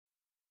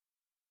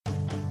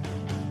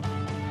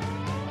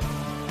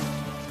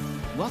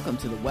Welcome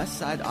to the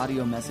Westside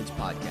Audio Message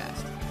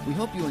Podcast. We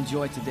hope you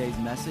enjoyed today's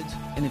message,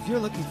 and if you're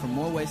looking for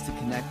more ways to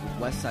connect with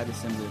Westside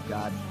Assembly of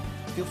God,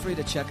 feel free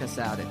to check us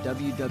out at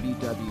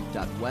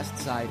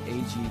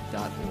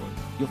www.westsideag.org.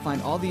 You'll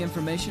find all the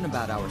information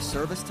about our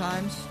service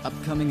times,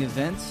 upcoming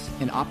events,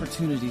 and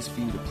opportunities for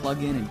you to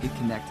plug in and get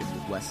connected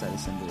with Westside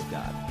Assembly of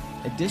God.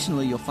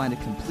 Additionally, you'll find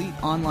a complete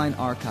online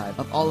archive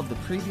of all of the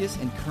previous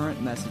and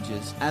current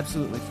messages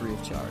absolutely free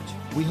of charge.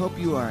 We hope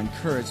you are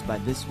encouraged by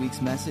this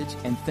week's message,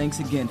 and thanks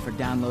again for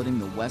downloading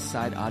the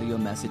Westside Audio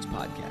Message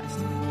Podcast.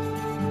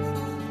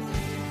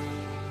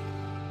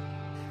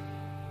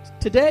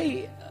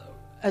 Today,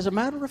 as a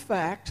matter of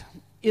fact,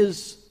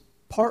 is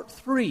part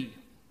 3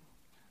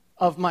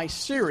 of my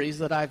series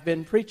that I've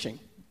been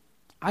preaching.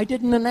 I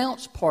didn't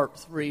announce part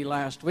 3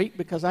 last week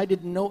because I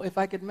didn't know if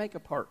I could make a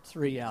part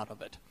 3 out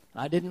of it.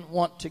 I didn't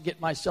want to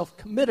get myself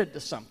committed to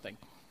something.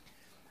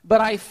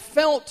 But I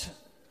felt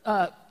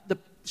the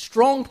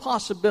strong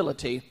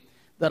possibility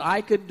that I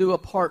could do a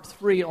part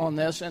 3 on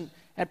this. And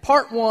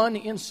part 1,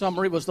 in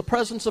summary, was the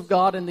presence of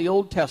God in the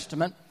Old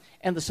Testament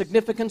and the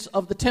significance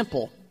of the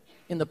temple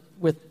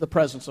with the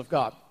presence of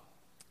God.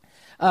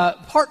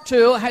 Part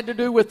 2 had to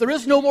do with there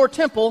is no more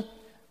temple,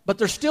 but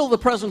there's still the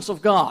presence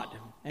of God.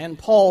 And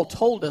Paul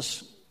told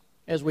us,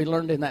 as we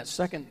learned in that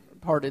second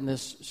part in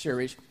this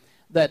series,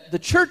 that the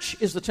church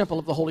is the temple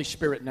of the Holy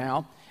Spirit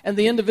now, and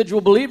the individual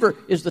believer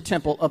is the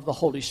temple of the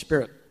Holy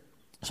Spirit.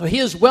 So he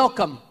is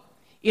welcome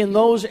in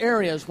those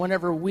areas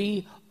whenever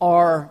we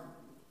are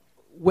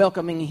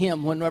welcoming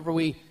him, whenever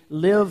we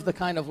live the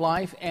kind of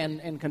life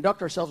and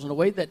conduct ourselves in a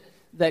way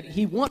that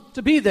he wants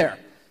to be there.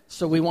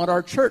 So we want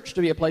our church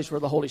to be a place where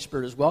the Holy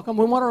Spirit is welcome.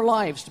 We want our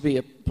lives to be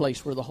a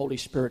place where the Holy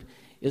Spirit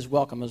is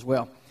welcome as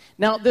well.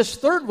 Now, this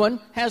third one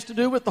has to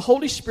do with the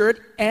Holy Spirit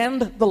and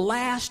the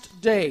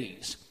last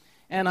days.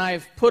 And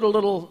I've put a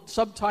little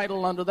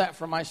subtitle under that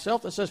for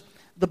myself that says,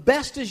 the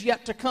best is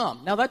yet to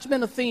come. Now, that's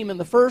been a theme in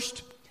the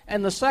first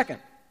and the second.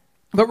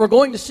 But we're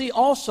going to see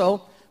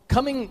also,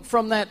 coming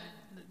from that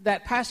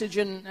passage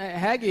in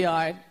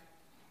Haggai,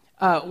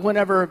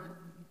 whenever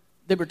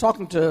they were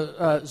talking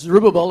to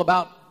Zerubbabel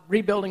about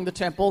rebuilding the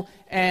temple,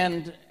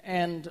 and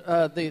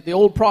the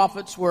old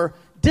prophets were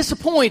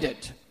disappointed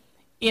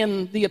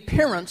in the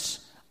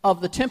appearance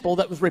of the temple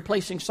that was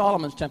replacing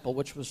Solomon's temple,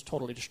 which was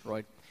totally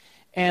destroyed.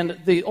 And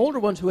the older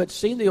ones who had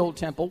seen the old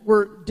temple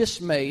were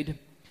dismayed,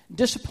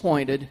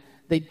 disappointed.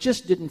 They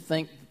just didn't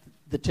think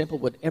the temple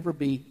would ever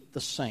be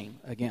the same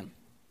again.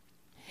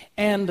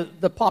 And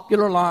the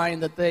popular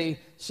line that they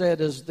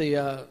said is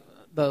the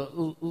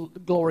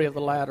glory of the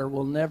latter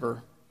will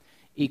never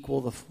equal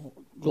the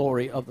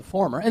glory of the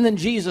former. And then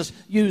Jesus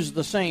used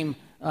the same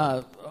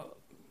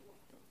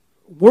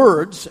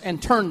words and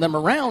turned them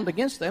around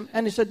against them.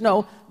 And he said,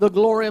 no, the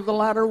glory of the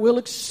latter will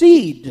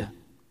exceed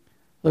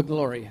the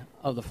glory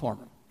of the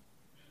former.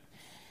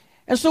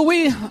 And so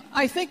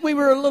I think we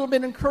were a little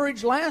bit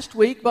encouraged last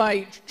week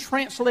by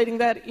translating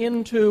that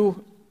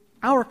into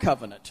our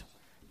covenant,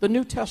 the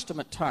New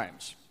Testament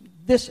times,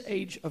 this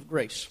age of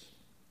grace.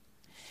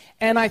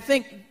 And I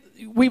think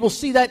we will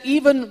see that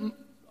even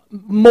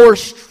more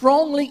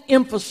strongly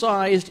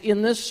emphasized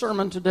in this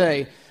sermon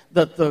today,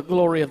 that the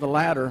glory of the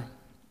latter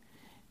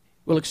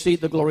will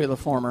exceed the glory of the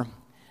former.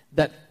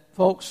 That,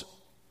 folks,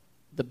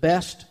 the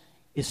best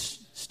is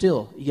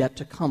still yet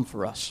to come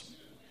for us.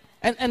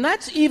 And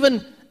that's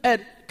even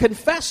at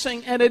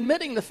confessing and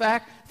admitting the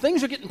fact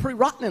things are getting pretty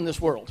rotten in this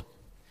world.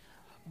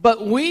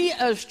 But we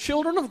as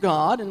children of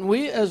God and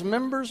we as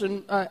members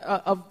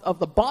of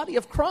the body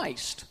of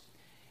Christ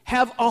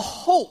have a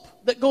hope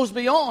that goes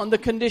beyond the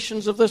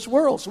conditions of this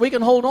world. So we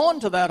can hold on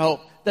to that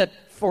hope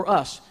that for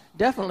us,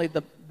 definitely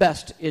the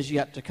best is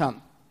yet to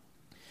come.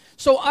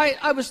 So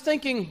I was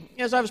thinking,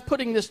 as I was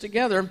putting this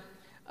together,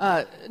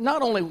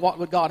 not only what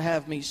would God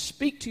have me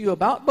speak to you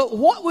about, but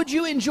what would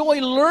you enjoy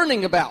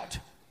learning about?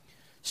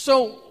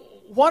 So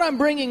what I'm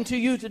bringing to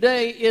you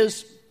today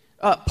is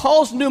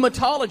Paul's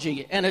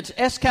pneumatology and its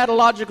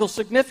eschatological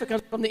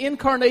significance from the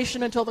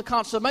incarnation until the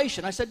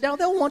consummation. I said, now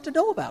they'll want to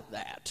know about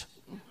that.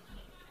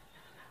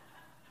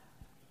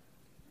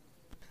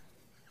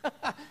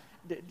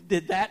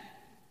 Did that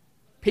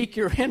pique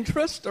your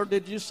interest, or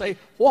did you say,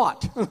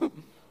 what?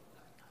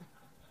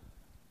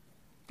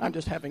 I'm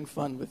just having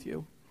fun with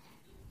you.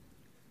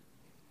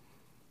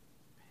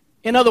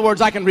 In other words,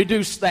 I can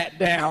reduce that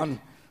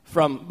down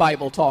from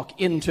Bible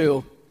talk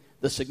into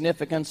the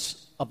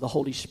significance of the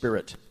Holy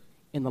Spirit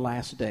in the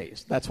last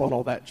days. That's what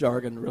all that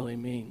jargon really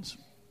means.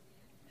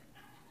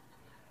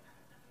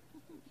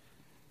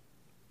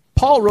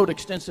 Paul wrote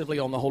extensively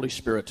on the Holy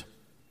Spirit.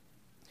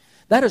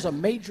 That is a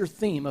major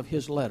theme of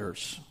his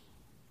letters.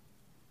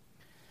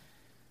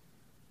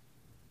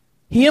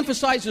 He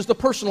emphasizes the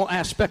personal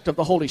aspect of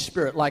the Holy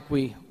Spirit, like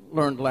we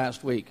learned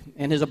last week,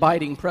 and his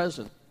abiding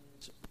presence.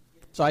 He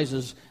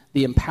emphasizes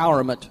the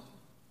empowerment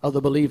of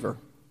the believer.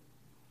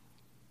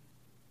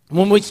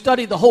 When we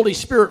study the Holy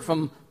Spirit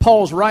from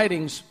Paul's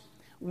writings,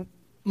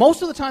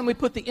 most of the time we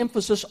put the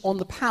emphasis on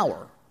the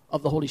power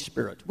of the Holy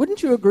Spirit.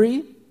 Wouldn't you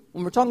agree?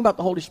 when we're talking about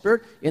the Holy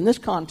Spirit in this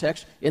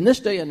context, in this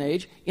day and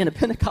age, in a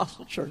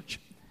Pentecostal church,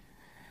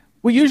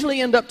 we usually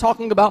end up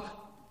talking about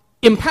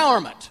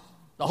empowerment,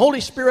 the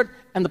Holy Spirit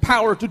and the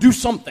power to do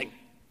something,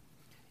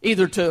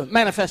 either to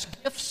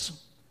manifest gifts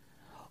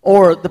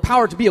or the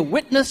power to be a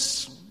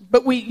witness,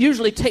 but we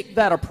usually take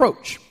that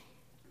approach.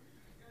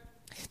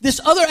 This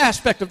other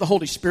aspect of the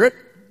Holy Spirit,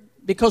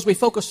 because we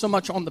focus so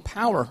much on the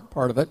power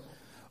part of it,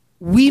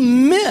 we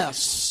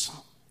miss,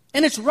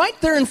 and it's right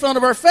there in front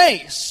of our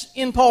face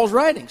in Paul's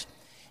writings,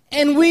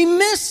 and we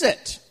miss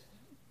it.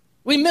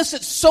 We miss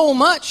it so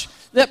much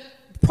that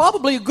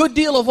probably a good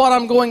deal of what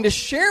I'm going to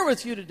share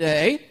with you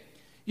today,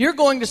 you're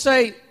going to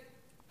say,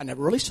 I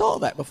never really saw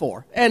that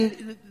before.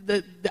 And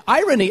the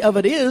irony of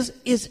it is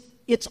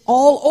it's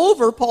all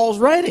over Paul's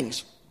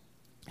writings.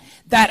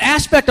 That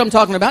aspect I'm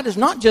talking about is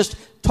not just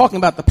talking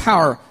about the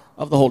power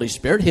of the Holy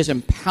Spirit, his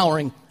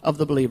empowering of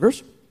the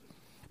believers,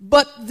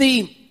 but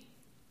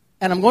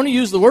and I'm going to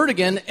use the word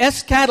again,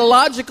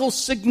 eschatological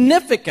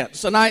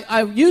significance. And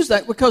I use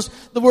that because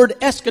the word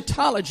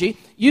eschatology,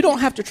 you don't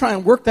have to try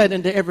and work that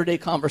into everyday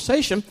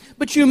conversation,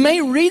 but you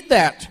may read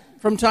that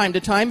from time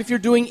to time if you're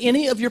doing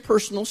any of your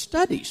personal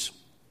studies.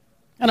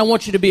 And I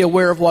want you to be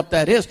aware of what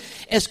that is.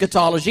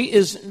 Eschatology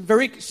is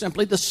very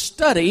simply the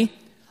study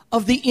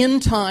of the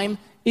end time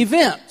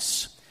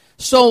events.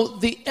 So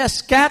the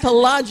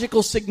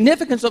eschatological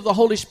significance of the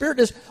Holy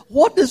Spirit is,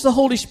 what does the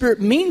Holy Spirit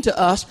mean to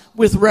us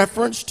with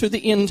reference to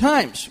the end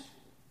times?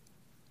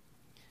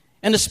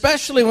 And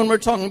especially when we're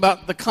talking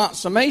about the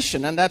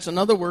consummation, and that's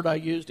another word I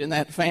used in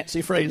that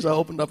fancy phrase I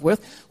opened up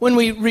with. When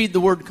we read the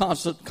word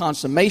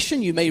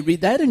consummation, you may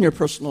read that in your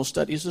personal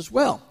studies as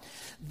well.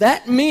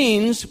 That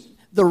means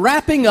the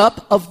wrapping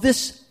up of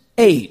this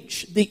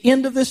age, the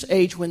end of this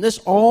age, when this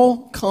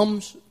all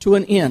comes to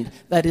an end.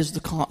 That is the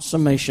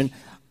consummation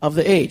of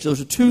the age.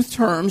 Those are two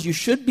terms you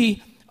should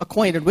be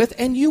acquainted with,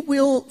 and you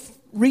will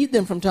read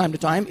them from time to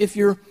time if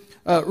you're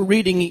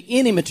reading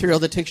any material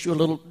that takes you a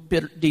little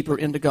bit deeper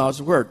into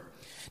God's Word.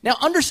 Now,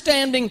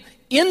 understanding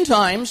end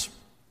times,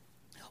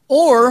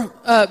 or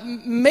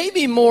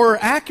maybe more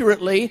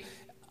accurately,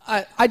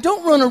 I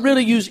don't want to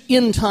really use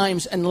end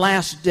times and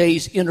last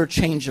days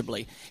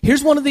interchangeably.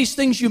 Here's one of these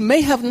things you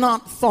may have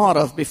not thought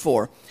of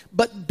before.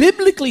 But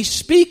biblically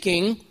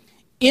speaking,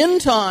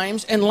 end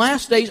times and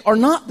last days are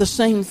not the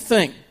same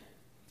thing.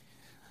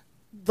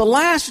 The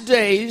last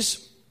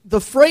days, the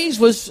phrase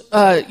was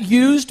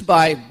used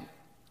by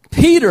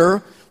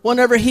Peter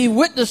whenever he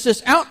witnessed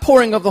this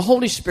outpouring of the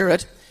Holy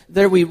Spirit.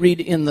 There we read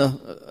in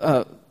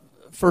the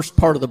first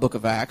part of the book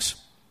of Acts.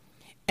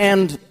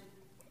 And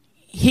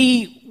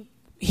he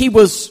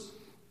was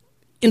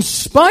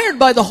inspired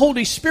by the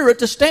Holy Spirit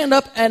to stand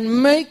up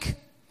and make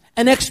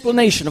an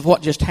explanation of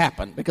what just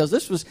happened, because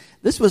this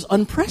was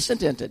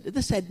unprecedented.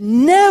 This had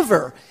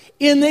never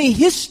in the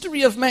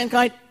history of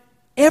mankind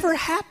ever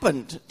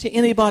happened to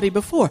anybody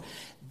before.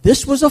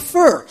 This was a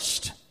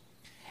first.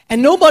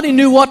 And nobody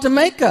knew what to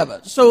make of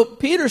it. So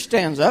Peter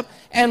stands up,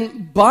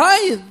 and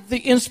by the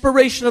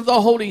inspiration of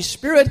the Holy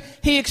Spirit,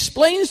 he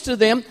explains to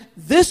them,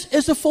 this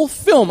is a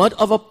fulfillment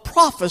of a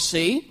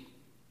prophecy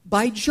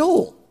by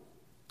Joel.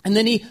 And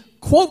then he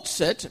quotes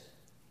it,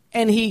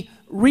 and he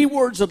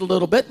rewords it a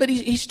little bit, but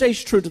he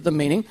stays true to the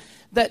meaning,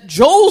 that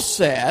Joel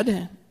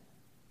said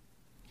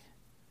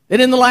that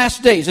in the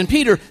last days, and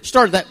Peter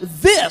started that,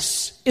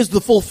 this is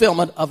the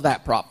fulfillment of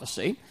that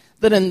prophecy,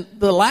 that in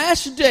the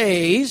last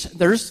days,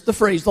 there's the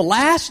phrase, the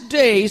last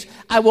days,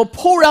 I will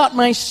pour out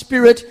my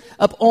Spirit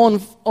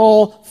upon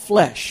all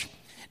flesh.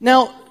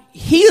 Now,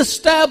 he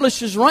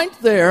establishes right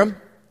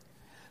there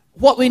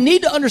what we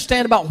need to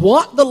understand about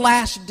what the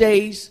last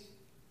days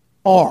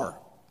are,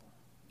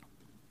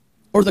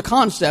 or the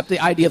concept, the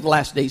idea of the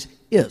last days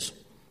is.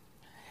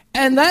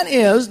 And that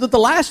is that the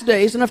last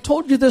days, and I've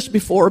told you this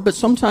before, but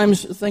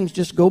sometimes things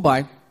just go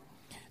by.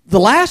 The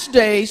last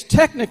days,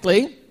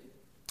 technically,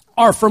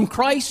 are from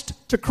Christ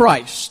to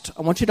Christ.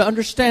 I want you to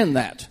understand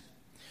that.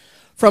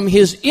 From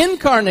his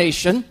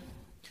incarnation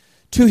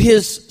to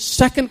his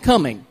second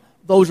coming.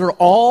 Those are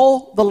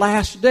all the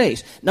last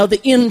days. Now,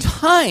 the end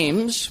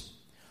times,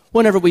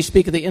 whenever we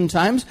speak of the end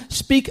times,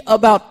 speak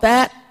about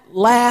that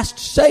last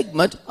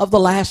segment of the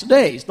last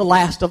days, the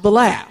last of the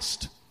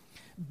last.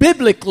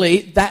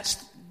 Biblically,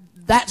 that's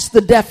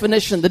the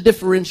definition, the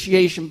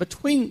differentiation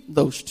between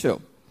those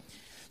two.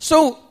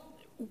 So,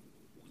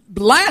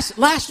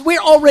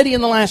 we're already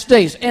in the last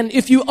days. And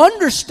if you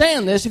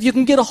understand this, if you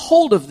can get a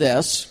hold of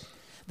this,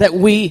 that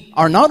we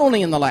are not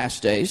only in the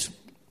last days,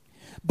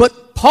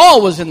 but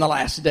Paul was in the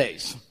last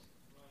days.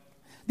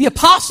 The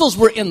apostles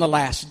were in the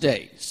last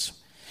days.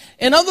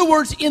 In other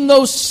words, in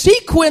those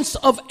sequence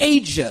of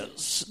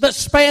ages that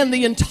span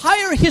the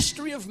entire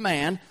history of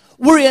man,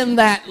 we're in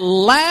that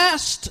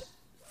last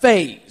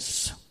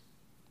phase,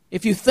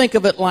 if you think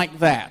of it like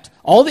that.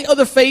 All the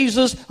other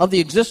phases of the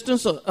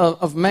existence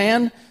of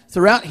man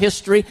throughout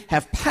history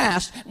have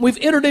passed. We've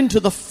entered into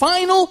the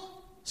final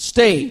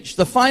stage,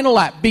 the final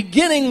act,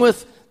 beginning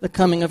with the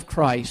coming of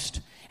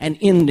Christ. and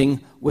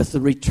ending with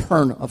the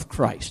return of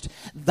Christ.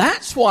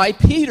 That's why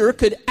Peter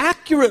could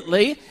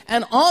accurately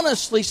and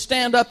honestly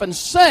stand up and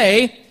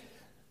say,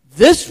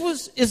 this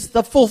is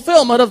the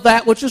fulfillment of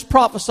that which is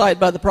prophesied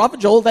by the prophet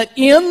Joel, that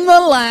in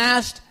the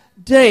last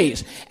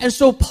days. And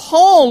so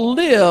Paul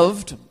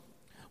lived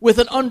with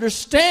an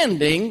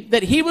understanding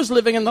that he was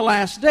living in the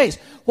last days.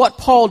 What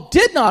Paul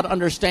did not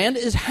understand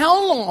is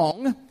how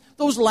long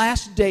those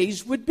last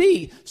days would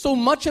be. So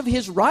much of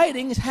his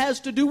writings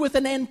has to do with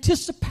an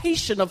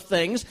anticipation of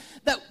things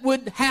that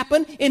would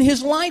happen in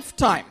his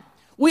lifetime.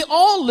 We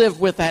all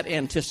live with that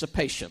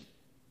anticipation.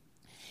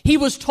 He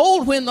was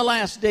told when the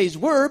last days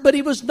were, but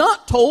he was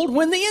not told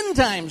when the end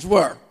times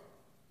were,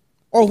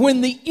 or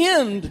when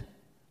the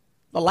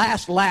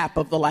last lap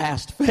of the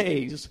last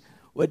phase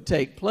would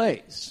take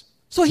place.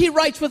 So he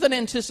writes with an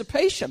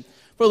anticipation.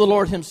 For the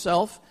Lord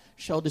himself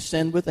shall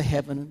descend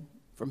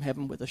from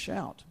heaven with a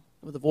shout,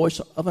 with the voice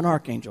of an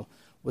archangel,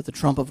 with the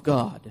trump of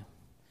God.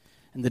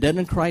 And the dead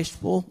in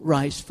Christ will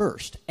rise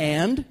first.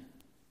 And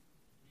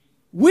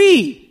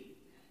we.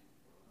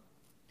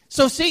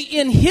 So see,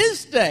 in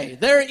his day,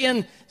 there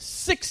in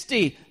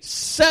 50,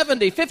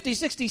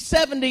 60,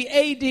 70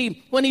 AD,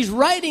 when he's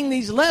writing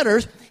these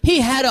letters, he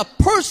had a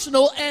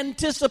personal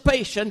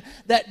anticipation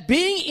that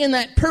being in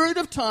that period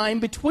of time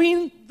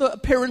between the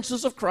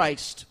appearances of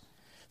Christ,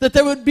 that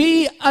there would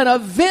be an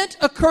event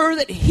occur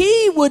that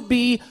he would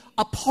be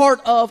a part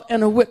of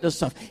and a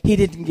witness of. He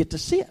didn't get to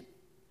see it.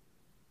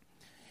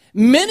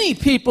 Many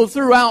people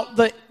throughout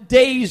the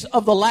days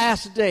of the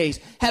last days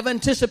have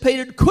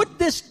anticipated, could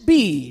this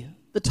be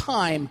the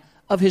time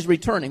of his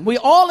returning? We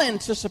all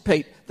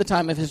anticipate the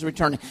time of his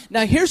returning.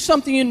 Now, here's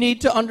something you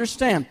need to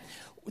understand.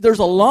 There's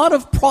a lot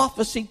of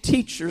prophecy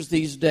teachers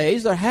these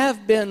days. There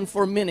have been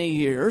for many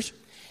years.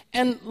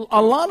 And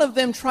a lot of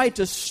them try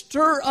to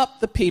stir up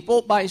the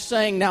people by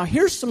saying, now,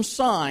 here's some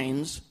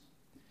signs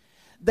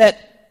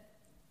that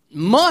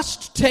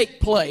must take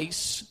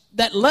place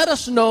that let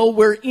us know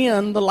we're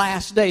in the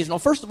last days. Now,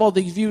 first of all,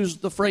 they've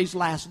used the phrase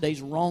last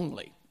days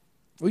wrongly.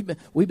 We've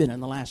been in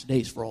the last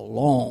days for a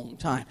long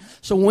time.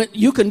 So when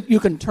you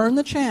can turn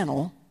the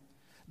channel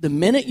the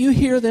minute you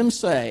hear them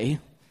say,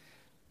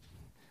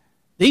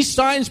 these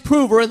signs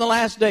prove we're in the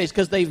last days,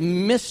 because they've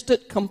missed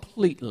it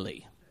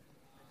completely.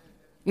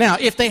 Now,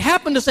 if they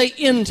happen to say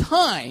end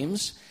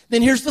times,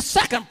 then here's the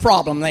second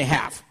problem they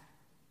have.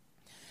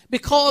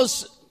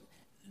 Because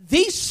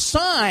these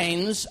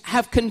signs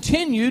have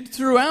continued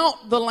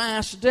throughout the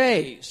last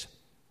days.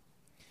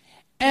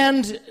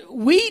 And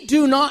we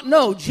do not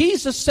know.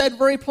 Jesus said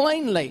very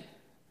plainly,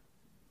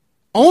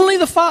 only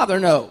the Father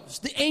knows.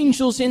 The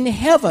angels in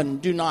heaven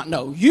do not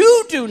know.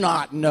 You do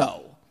not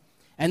know.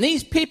 And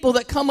these people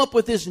that come up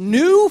with this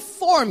new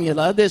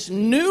formula, this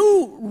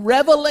new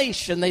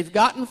revelation they've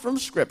gotten from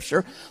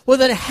Scripture, well,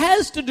 that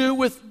has to do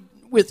with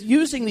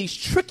using these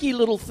tricky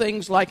little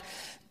things like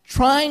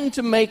trying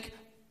to make,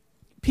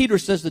 Peter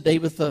says the day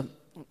with the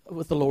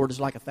Lord is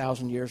like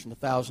 1,000 years, and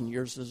 1,000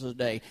 years is a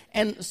day.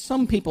 And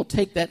some people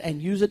take that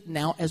and use it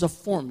now as a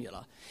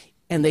formula.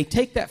 And they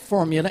take that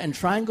formula and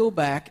try and go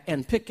back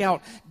and pick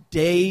out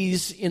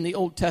days in the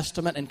Old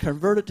Testament and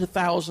convert it to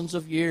thousands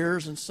of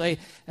years and say,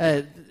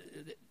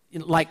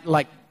 like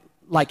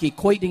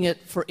equating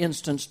it, for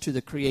instance, to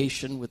the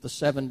creation with the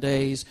 7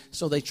 days.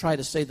 So they try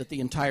to say that the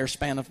entire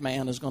span of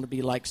man is going to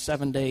be like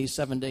 7 days.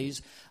 7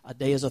 days, a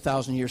day is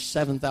 1,000 years,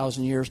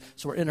 7,000 years.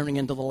 So we're entering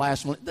into the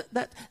last one.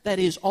 That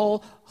is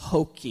all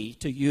hokey,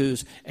 to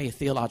use a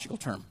theological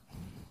term.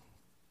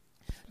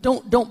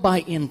 Don't buy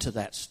into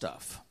that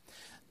stuff.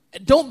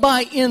 Don't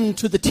buy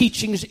into the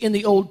teachings in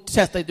the Old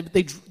Testament.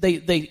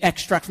 They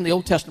extract from the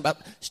Old Testament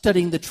about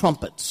studying the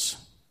trumpets.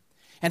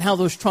 And how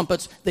those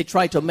trumpets, they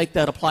try to make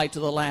that apply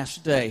to the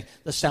last day,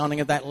 the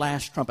sounding of that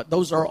last trumpet.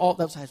 Those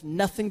has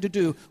nothing to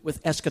do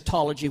with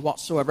eschatology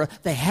whatsoever.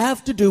 They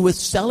have to do with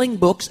selling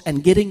books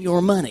and getting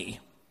your money.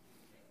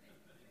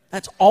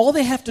 That's all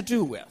they have to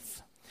do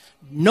with.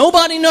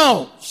 Nobody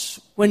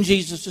knows when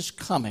Jesus is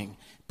coming.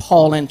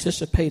 Paul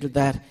anticipated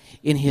that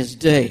in his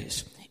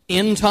days.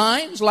 End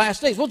times,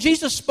 last days. Well,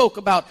 Jesus spoke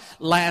about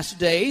last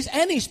days,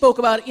 and he spoke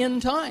about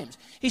end times.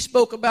 He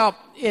spoke about,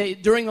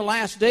 during the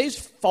last days,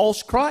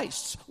 false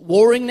Christs,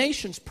 warring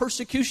nations,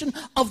 persecution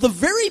of the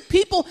very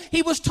people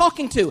he was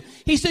talking to.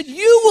 He said,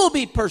 you will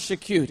be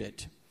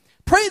persecuted.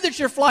 Pray that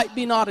your flight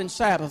be not in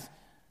Sabbath,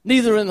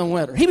 neither in the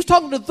winter. He was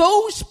talking to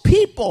those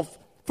people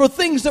for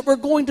things that were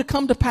going to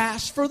come to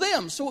pass for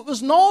them. So it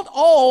was not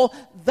all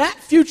that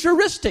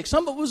futuristic.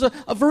 Some of it was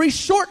a very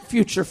short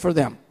future for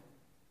them.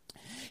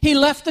 He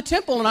left the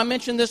temple, and I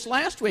mentioned this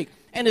last week,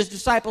 and his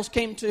disciples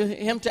came to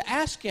him to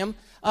ask him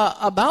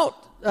about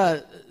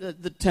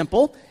the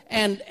temple,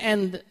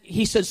 and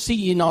he said, see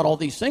ye not all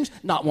these things?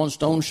 Not one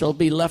stone shall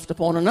be left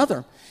upon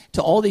another,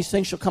 till all these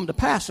things shall come to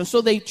pass. And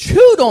so they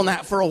chewed on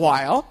that for a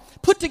while,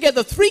 put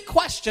together 3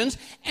 questions,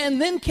 and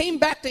then came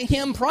back to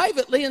him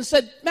privately and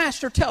said,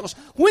 Master, tell us,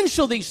 when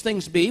shall these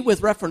things be,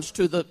 with reference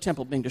to the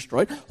temple being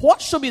destroyed?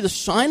 What shall be the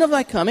sign of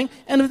thy coming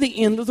and of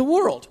the end of the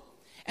world?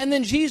 And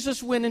then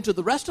Jesus went into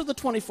the rest of the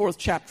 24th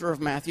chapter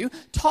of Matthew,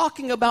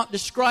 talking about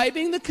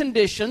describing the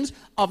conditions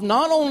of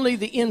not only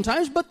the end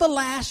times, but the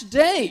last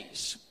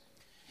days.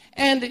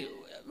 And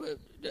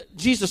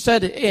Jesus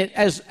said,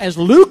 as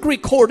Luke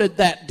recorded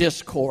that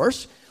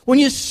discourse, when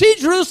you see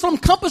Jerusalem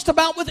compassed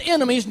about with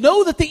enemies,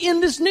 know that the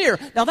end is near.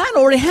 Now that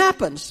already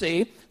happened,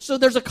 see? So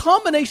there's a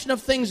combination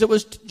of things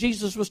that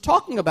Jesus was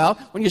talking about.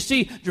 When you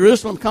see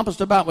Jerusalem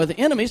compassed about with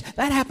enemies,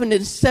 that happened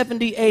in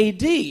 70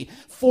 A.D.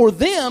 For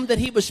them that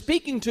he was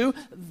speaking to,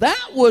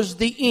 that was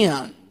the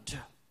end.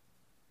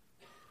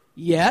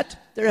 Yet,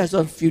 there is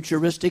a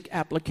futuristic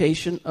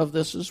application of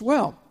this as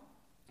well.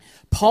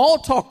 Paul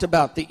talked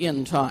about the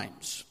end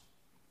times.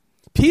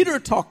 Peter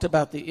talked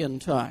about the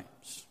end times.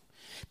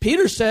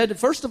 Peter said,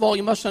 first of all,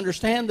 you must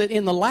understand that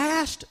in the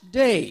last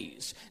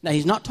days, now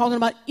he's not talking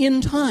about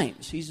end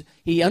times.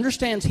 He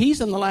understands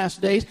he's in the last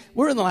days,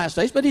 we're in the last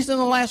days, but he's in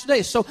the last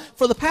days. So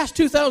for the past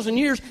 2,000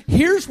 years,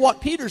 here's what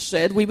Peter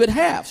said we would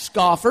have.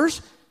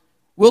 Scoffers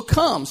will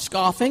come,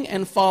 scoffing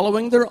and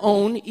following their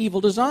own evil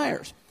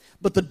desires.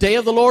 But the day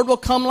of the Lord will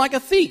come like a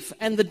thief.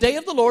 And the day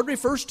of the Lord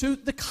refers to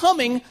the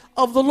coming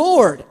of the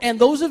Lord and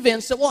those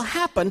events that will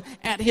happen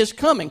at his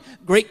coming.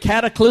 Great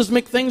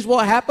cataclysmic things will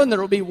happen.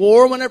 There will be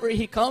war whenever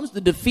he comes.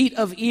 The defeat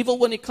of evil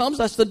when he comes.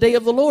 That's the day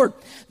of the Lord.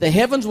 The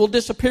heavens will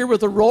disappear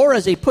with a roar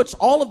as he puts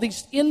all of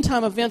these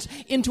end-time events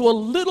into a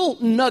little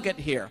nugget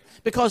here.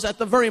 Because at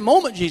the very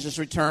moment Jesus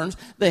returns,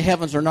 the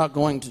heavens are not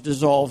going to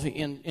dissolve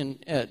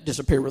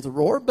disappear with a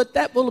roar. But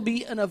that will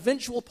be an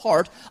eventual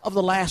part of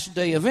the last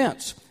day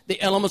events. The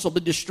elements will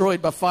be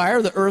destroyed by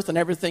fire. The earth and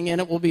everything in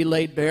it will be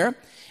laid bare.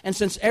 And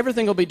since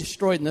everything will be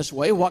destroyed in this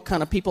way, what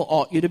kind of people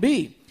ought you to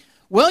be?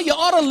 Well, you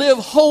ought to live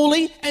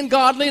holy and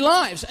godly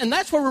lives. And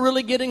that's where we're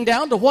really getting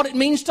down to what it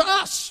means to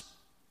us.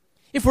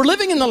 If we're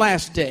living in the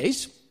last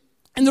days,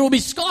 and there will be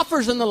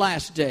scoffers in the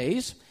last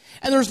days,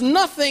 and there's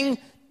nothing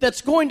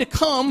that's going to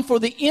come for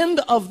the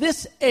end of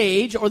this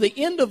age or the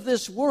end of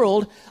this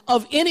world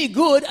of any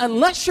good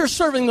unless you're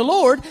serving the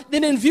Lord,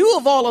 then in view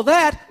of all of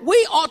that,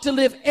 we ought to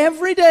live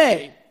every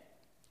day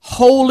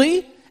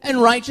holy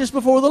and righteous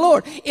before the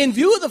Lord. In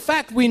view of the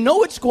fact we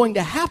know it's going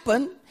to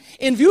happen,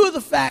 in view of the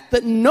fact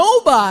that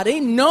nobody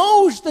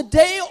knows the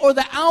day or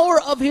the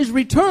hour of his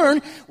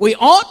return, we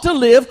ought to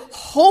live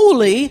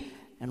holy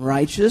and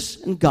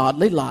righteous and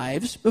godly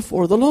lives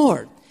before the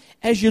Lord.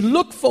 As you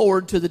look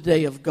forward to the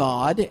day of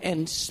God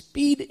and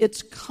speed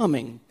its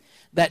coming,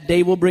 that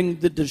day will bring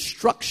the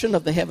destruction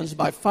of the heavens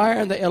by fire,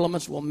 and the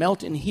elements will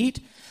melt in heat.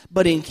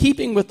 But in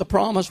keeping with the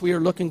promise, we are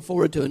looking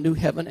forward to a new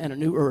heaven and a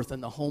new earth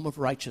and the home of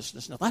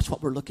righteousness. Now, that's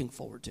what we're looking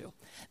forward to.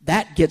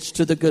 That gets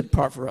to the good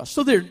part for us.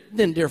 So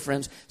then, dear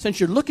friends, since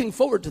you're looking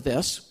forward to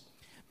this,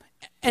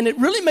 and it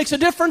really makes a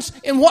difference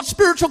in what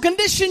spiritual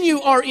condition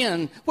you are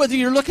in, whether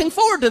you're looking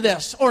forward to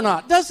this or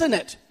not, doesn't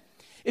it?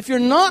 If you're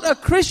not a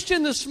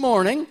Christian this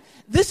morning,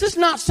 this is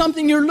not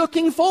something you're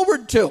looking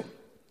forward to.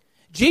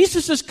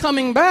 Jesus is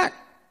coming back.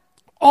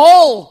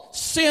 All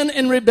sin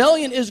and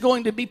rebellion is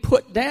going to be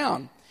put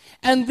down.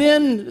 And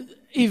then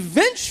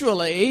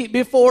eventually,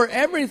 before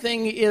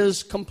everything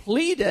is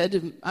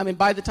completed,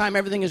 by the time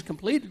everything is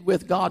completed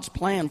with God's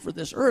plan for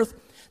this earth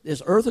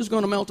is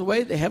going to melt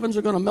away, the heavens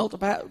are going to melt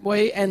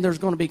away, and there's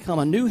going to become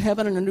a new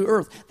heaven and a new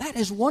earth. That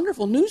is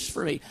wonderful news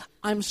for me.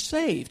 I'm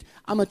saved.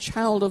 I'm a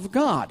child of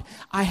God.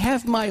 I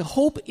have my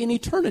hope in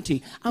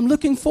eternity. I'm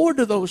looking forward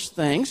to those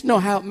things. No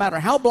matter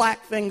how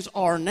black things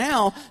are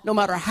now, no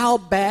matter how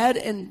bad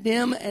and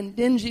dim and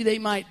dingy they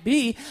might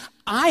be,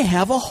 I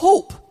have a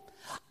hope.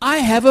 I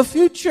have a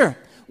future.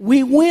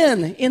 We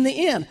win in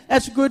the end.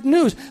 That's good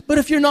news. But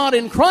if you're not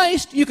in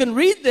Christ, you can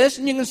read this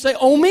and you can say,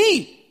 oh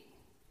me.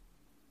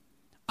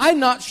 I'm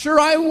not sure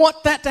I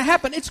want that to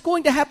happen. It's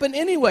going to happen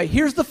anyway.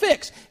 Here's the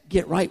fix.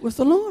 Get right with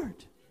the Lord.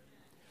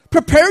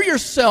 Prepare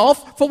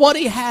yourself for what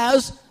he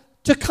has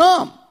to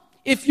come.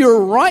 If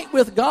you're right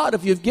with God,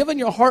 if you've given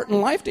your heart and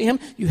life to him,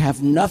 you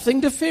have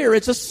nothing to fear.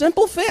 It's a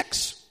simple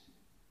fix.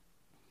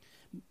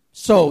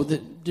 So,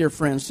 dear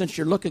friends, since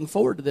you're looking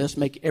forward to this,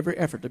 make every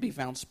effort to be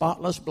found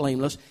spotless,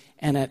 blameless,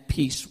 and at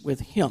peace with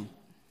him.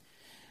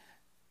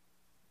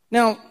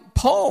 Now,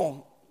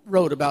 Paul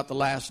wrote about the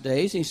last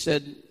days. He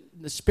said,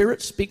 the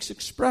Spirit speaks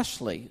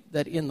expressly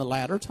that in the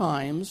latter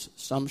times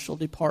some shall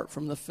depart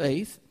from the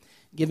faith,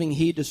 giving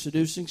heed to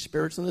seducing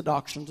spirits and the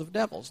doctrines of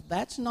devils.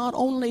 That's not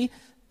only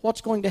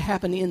what's going to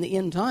happen in the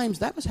end times,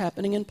 that was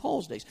happening in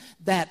Paul's days.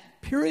 That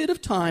period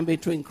of time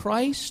between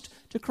Christ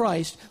to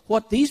Christ,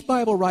 what these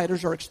Bible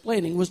writers are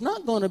explaining was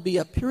not going to be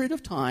a period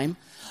of time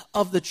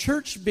of the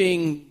church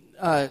being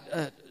a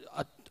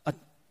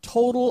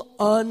total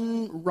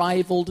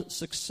unrivaled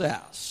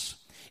success.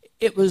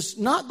 It was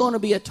not going to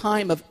be a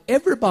time of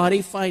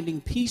everybody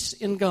finding peace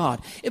in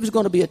God. It was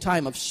going to be a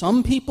time of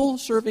some people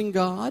serving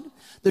God,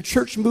 the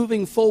church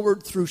moving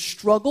forward through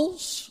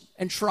struggles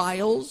and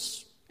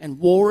trials and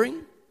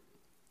warring,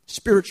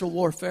 spiritual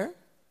warfare.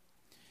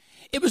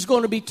 It was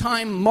going to be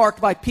time marked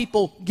by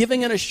people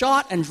giving it a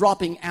shot and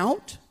dropping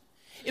out.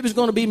 It was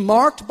going to be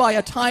marked by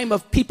a time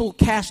of people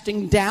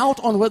casting doubt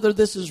on whether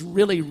this is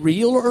really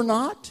real or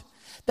not.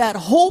 That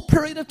whole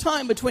period of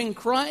time between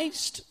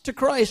Christ to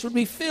Christ would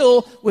be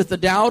filled with the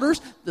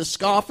doubters, the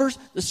scoffers,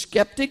 the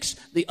skeptics,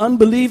 the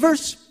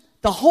unbelievers.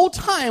 The whole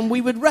time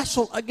we would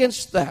wrestle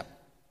against that.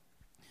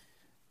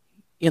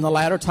 In the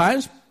latter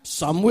times,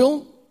 some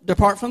will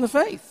depart from the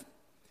faith.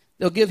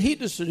 They'll give heed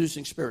to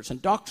seducing spirits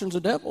and doctrines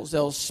of devils.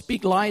 They'll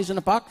speak lies and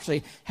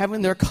hypocrisy,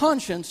 having their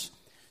conscience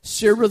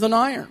seared with an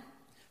iron,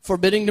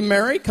 forbidding to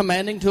marry,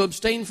 commanding to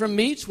abstain from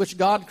meats which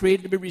God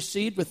created to be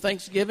received with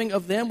thanksgiving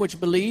of them which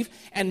believe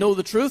and know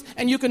the truth.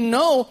 And you can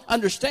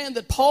understand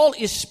that Paul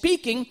is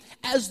speaking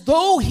as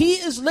though he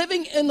is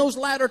living in those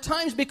latter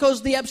times,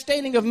 because the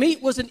abstaining of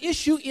meat was an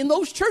issue in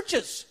those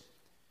churches.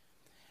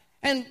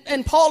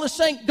 And Paul is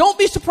saying, don't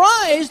be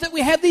surprised that we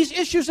have these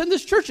issues in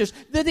these churches.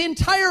 That the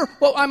entire,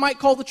 what I might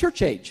call the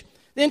church age,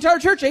 the entire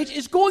church age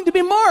is going to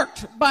be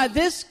marked by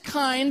this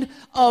kind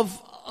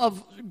of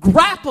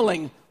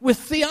grappling with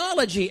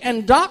theology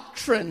and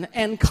doctrine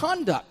and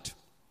conduct.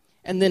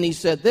 And then he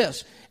said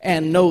this,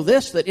 and know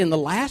this, that in the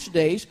last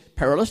days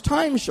perilous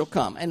times shall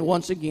come. And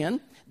once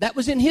again, that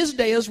was in his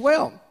day as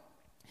well.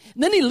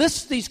 And then he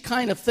lists these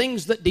kind of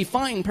things that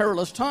define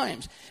perilous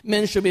times.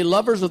 Men shall be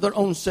lovers of their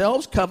own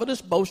selves,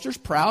 covetous, boasters,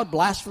 proud,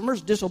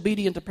 blasphemers,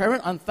 disobedient to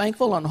parent,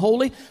 unthankful,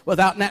 unholy,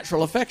 without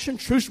natural affection,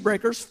 truce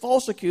breakers,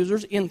 false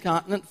accusers,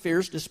 incontinent,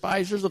 fierce,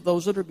 despisers of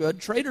those that are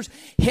good, traitors,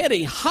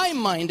 heady,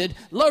 high-minded,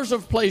 lovers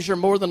of pleasure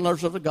more than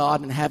lovers of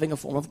God, and having a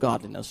form of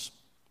godliness,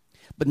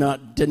 but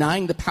not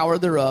denying the power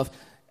thereof.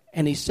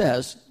 And he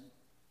says,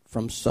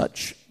 from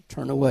such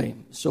turn away.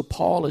 So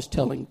Paul is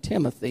telling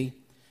Timothy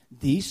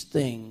these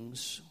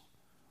things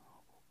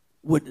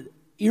would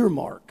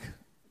earmark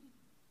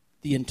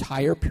the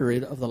entire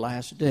period of the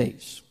last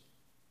days.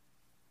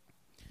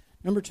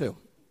 Number 2,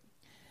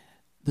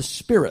 the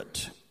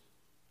Spirit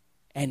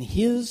and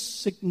His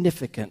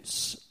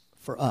significance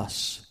for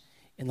us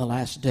in the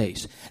last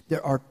days.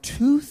 There are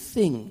 2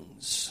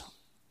 things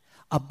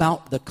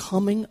about the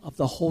coming of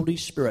the Holy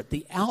Spirit,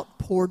 the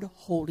outpoured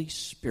Holy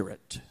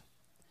Spirit,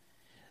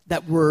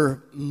 that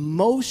were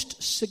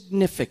most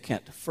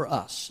significant for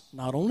us,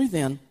 not only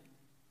then,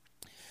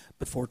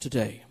 but for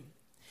today.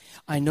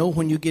 I know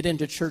when you get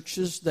into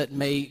churches that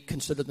may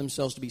consider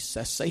themselves to be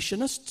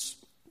cessationists,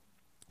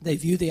 they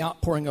view the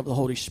outpouring of the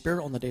Holy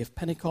Spirit on the day of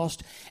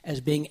Pentecost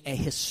as being a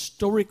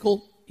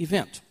historical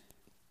event.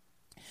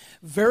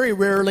 Very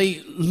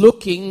rarely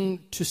looking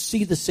to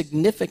see the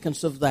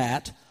significance of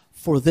that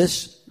for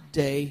this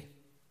day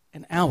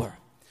and hour.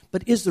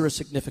 But is there a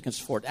significance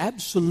for it?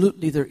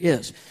 Absolutely there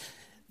is.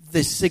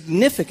 The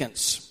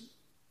significance,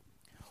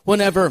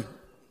 whenever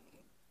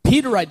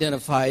Peter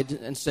identified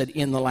and said,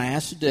 in the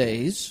last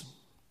days,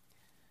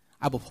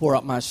 I will pour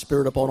out my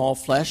Spirit upon all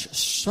flesh.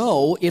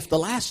 So, if the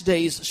last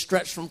days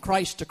stretch from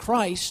Christ to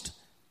Christ,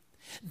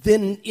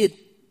 then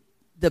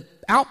the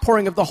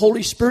outpouring of the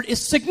Holy Spirit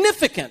is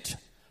significant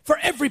for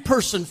every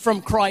person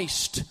from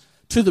Christ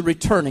to the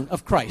returning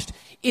of Christ.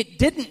 It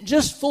didn't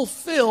just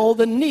fulfill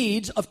the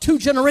needs of 2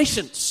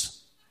 generations.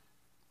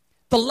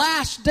 The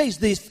last days,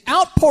 the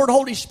outpoured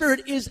Holy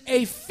Spirit is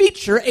a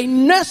feature, a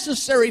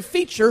necessary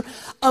feature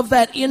of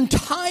that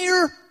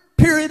entire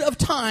period of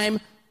time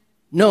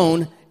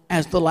known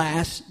as the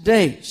last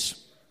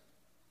days.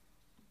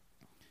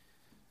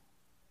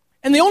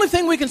 And the only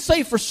thing we can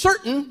say for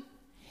certain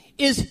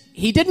is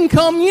He didn't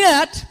come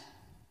yet,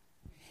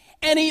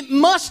 and He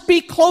must be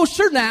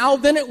closer now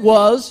than it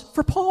was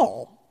for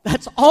Paul.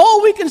 That's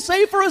all we can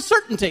say for a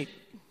certainty.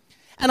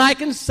 And I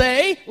can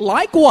say,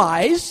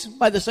 likewise,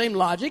 by the same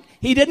logic,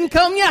 He didn't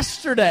come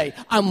yesterday.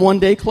 I'm one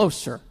day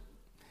closer.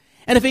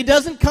 And if He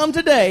doesn't come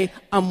today,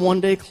 I'm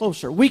one day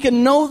closer. We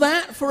can know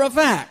that for a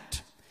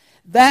fact.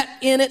 That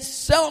in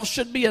itself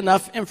should be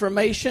enough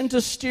information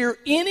to steer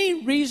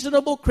any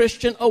reasonable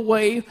Christian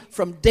away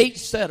from date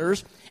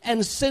setters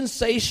and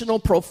sensational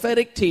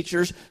prophetic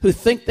teachers who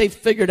think they've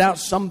figured out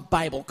some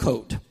Bible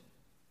code.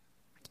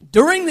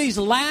 During these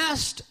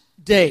last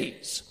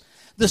days,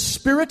 the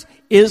Spirit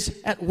is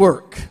at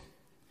work.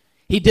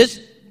 He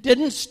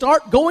didn't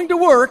start going to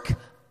work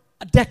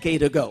a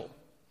decade ago.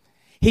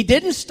 He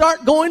didn't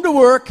start going to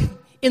work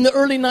in the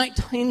early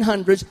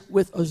 1900s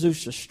with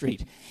Azusa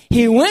Street.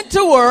 He went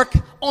to work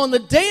on the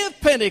day of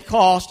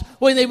Pentecost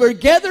when they were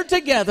gathered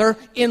together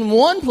in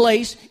one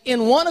place,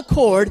 in one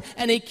accord,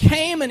 and He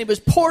came and He was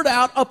poured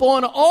out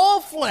upon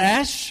all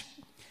flesh,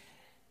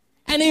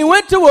 and He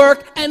went to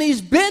work, and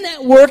He's been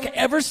at work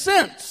ever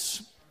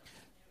since.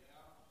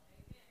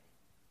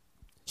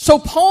 So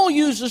Paul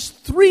uses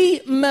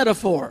 3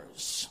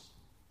 metaphors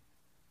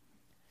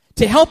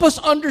to help us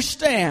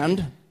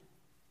understand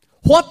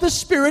what the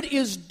Spirit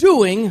is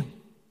doing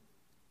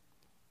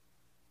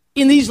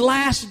in these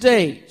last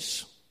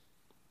days.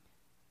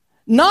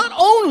 Not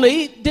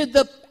only did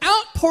the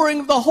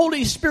outpouring of the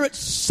Holy Spirit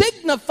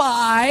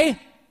signify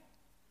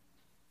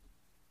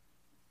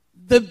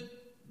the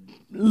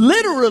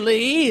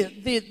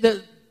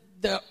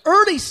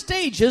early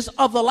stages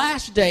of the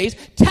last days,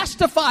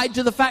 testified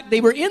to the fact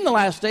they were in the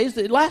last days.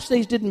 The last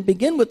days didn't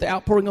begin with the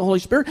outpouring of the Holy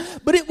Spirit,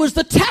 but it was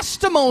the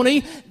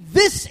testimony,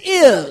 this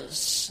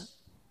is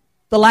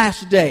the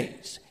last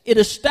days. It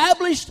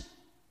established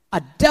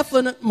a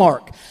definite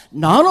mark.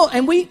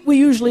 And we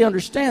usually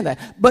understand that.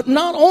 But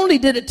not only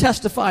did it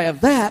testify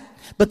of that,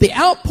 but the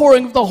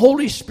outpouring of the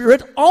Holy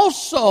Spirit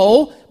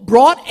also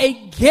brought a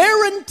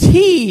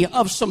guarantee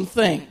of some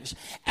things.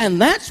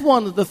 And that's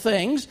one of the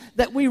things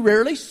that we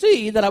rarely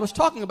see that I was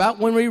talking about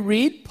when we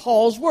read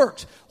Paul's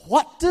works.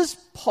 What does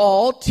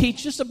Paul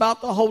teach us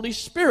about the Holy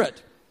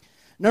Spirit?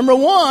 Number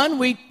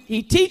one,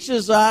 he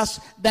teaches us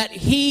that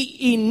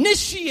he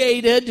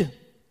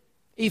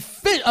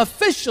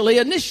officially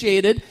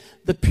initiated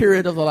the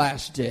period of the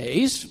last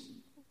days,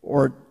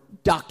 or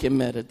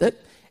documented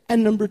it.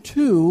 And number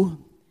two,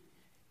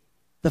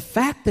 the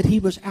fact that he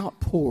was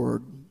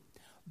outpoured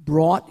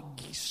brought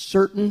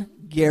certain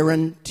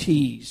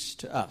guarantees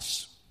to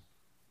us.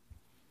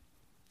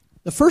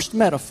 The first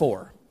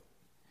metaphor,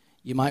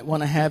 you might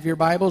want to have your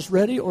Bibles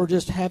ready or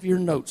just have your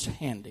notes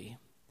handy,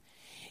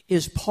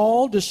 is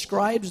Paul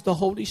describes the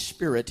Holy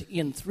Spirit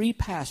in three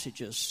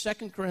passages: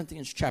 2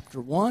 Corinthians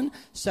chapter 1,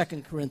 2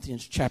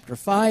 Corinthians chapter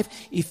 5,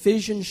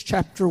 Ephesians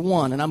chapter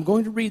 1. And I'm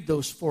going to read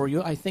those for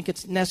you. I think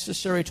it's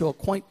necessary to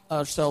acquaint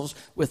ourselves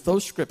with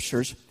those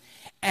scriptures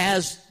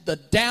as the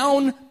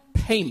down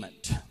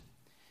payment.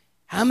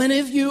 How many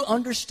of you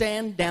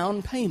understand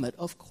down payment?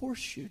 Of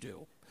course you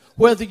do.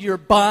 Whether you're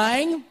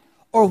buying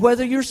or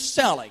whether you're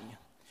selling,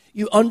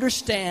 you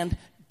understand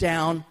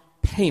down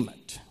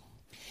payment.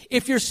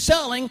 If you're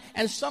selling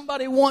and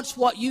somebody wants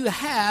what you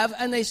have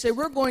and they say,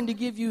 we're going to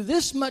give you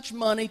this much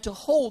money to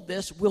hold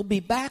this, we'll be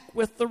back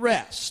with the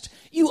rest.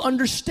 You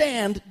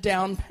understand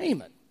down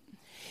payment.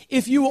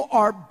 If you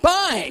are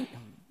buying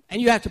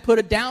and you have to put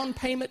a down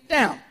payment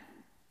down,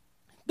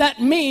 that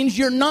means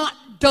you're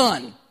not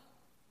done.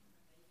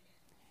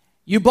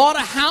 You bought a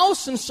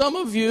house and some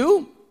of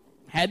you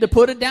had to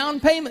put a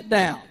down payment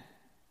down.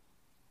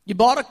 You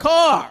bought a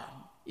car.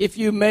 If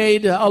you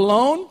made a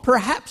loan,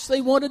 perhaps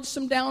they wanted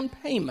some down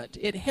payment.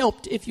 It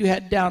helped if you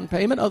had down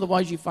payment.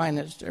 Otherwise, you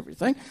financed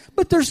everything.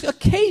 But there's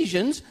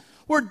occasions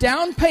where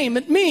down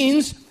payment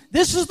means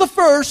this is the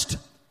first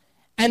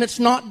and it's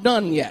not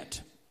done yet.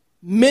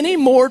 Many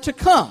more to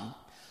come.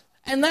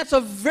 And that's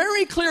a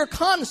very clear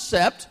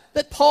concept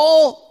that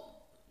Paul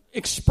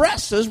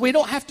expresses. We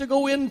don't have to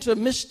go into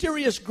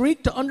mysterious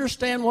Greek to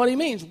understand what he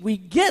means. We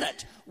get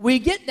it. We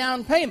get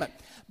down payment.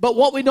 But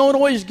what we don't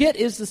always get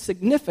is the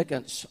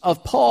significance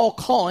of Paul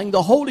calling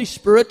the Holy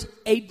Spirit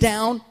a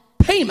down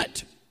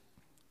payment.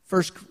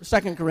 2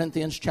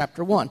 Corinthians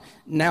chapter 1.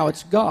 Now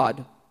it's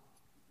God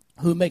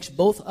who makes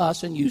both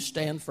us and you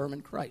stand firm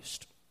in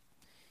Christ.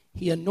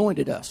 He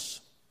anointed us.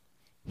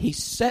 He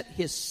set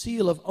his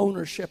seal of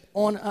ownership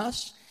on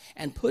us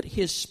and put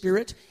his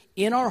Spirit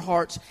in our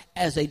hearts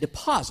as a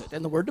deposit.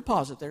 And the word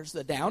deposit, there's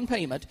the down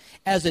payment,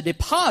 as a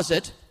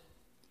deposit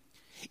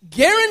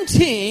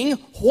guaranteeing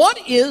what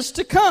is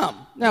to come.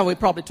 Now, we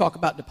probably talk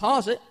about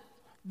deposit,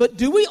 but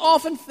do we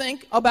often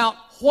think about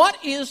what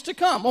is to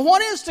come? Well,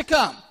 what is to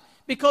come?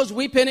 Because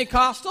we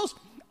Pentecostals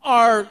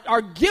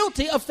are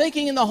guilty of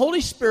thinking in the Holy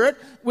Spirit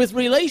with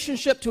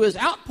relationship to his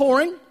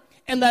outpouring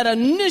and that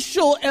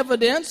initial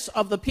evidence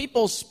of the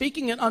people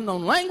speaking in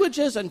unknown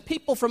languages and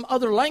people from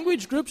other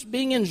language groups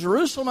being in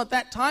Jerusalem at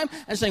that time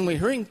and saying,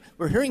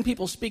 we're hearing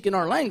people speak in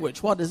our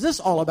language. What is this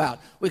all about?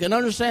 We can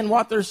understand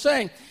what they're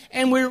saying.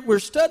 And we're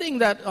studying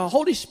that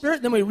Holy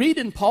Spirit. Then we read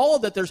in Paul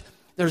that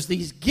there's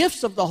these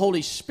gifts of the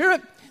Holy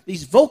Spirit,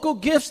 these vocal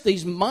gifts,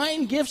 these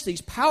mind gifts,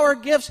 these power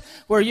gifts,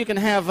 where you can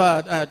have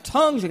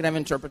tongues, you can have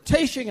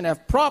interpretation, you can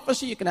have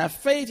prophecy, you can have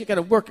faith, you can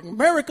have working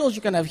miracles,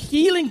 you can have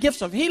healing,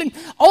 gifts of healing,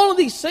 all of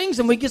these things,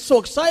 and we get so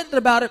excited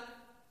about it.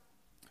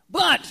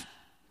 But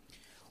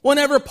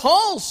whenever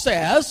Paul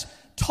says,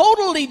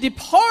 totally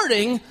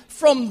departing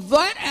from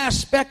that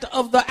aspect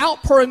of the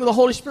outpouring of the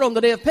Holy Spirit on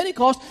the day of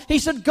Pentecost, he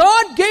said,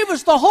 God gave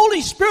us the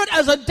Holy Spirit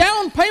as a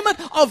down payment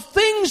of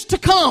things to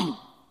come.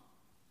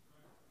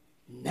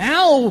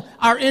 Now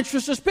our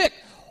interest is picked.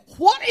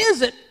 What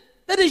is it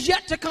that is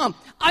yet to come?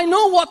 I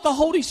know what the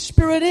Holy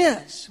Spirit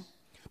is,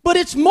 but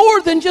it's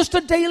more than just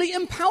a daily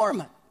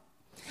empowerment.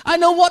 I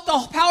know what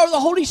the power of the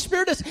Holy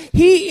Spirit is.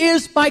 He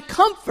is my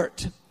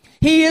comfort.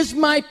 He is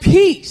my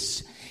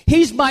peace.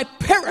 He's my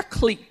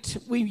paraclete.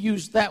 We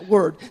use that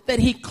word, that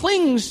he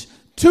clings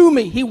to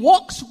me. He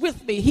walks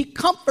with me. He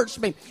comforts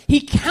me. He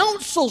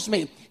counsels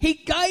me. He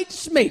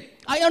guides me.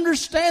 I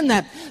understand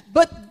that.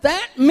 But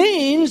that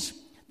means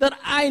that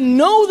I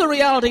know the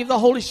reality of the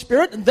Holy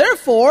Spirit, and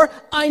therefore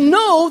I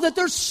know that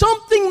there's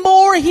something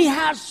more he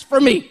has for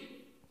me.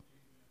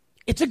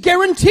 It's a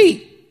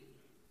guarantee.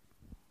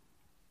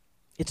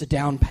 It's a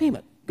down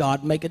payment.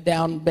 God made a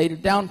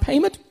down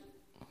payment.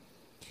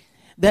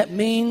 That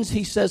means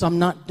he says, I'm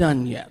not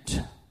done yet.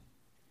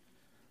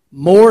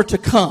 More to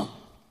come.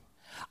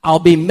 I'll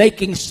be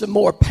making some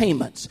more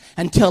payments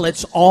until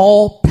it's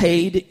all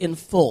paid in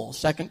full.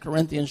 2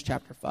 Corinthians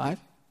chapter 5,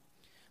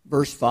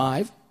 verse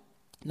 5.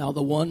 Now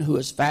the one who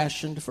has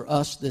fashioned for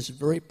us this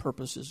very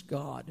purpose is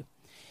God,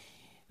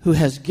 who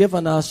has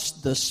given us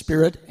the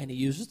Spirit, and he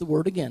uses the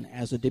word again,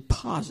 as a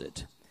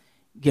deposit,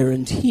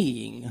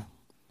 guaranteeing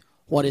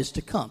what is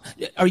to come.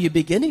 Are you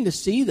beginning to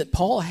see that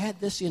Paul had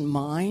this in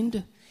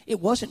mind? It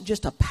wasn't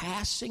just a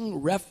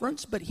passing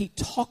reference, but he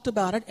talked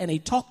about it, and he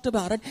talked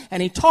about it,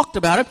 and he talked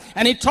about it,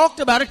 and he talked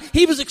about it.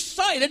 He was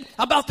excited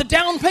about the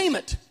down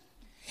payment.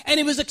 And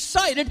he was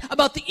excited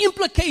about the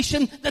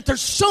implication that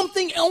there's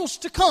something else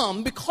to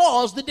come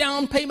because the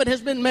down payment has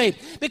been made.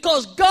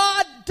 Because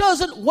God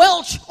doesn't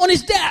welch on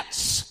his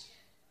debts.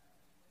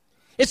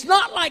 It's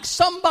not like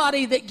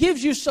somebody that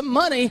gives you some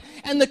money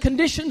and the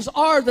conditions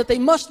are that they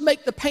must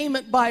make the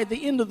payment by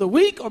the end of the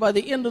week or by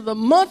the end of the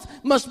month,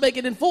 must make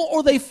it in full,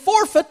 or they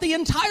forfeit the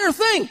entire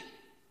thing.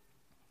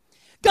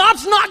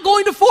 God's not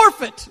going to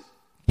forfeit.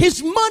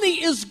 His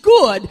money is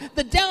good.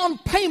 The down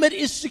payment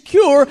is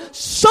secure.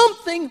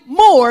 Something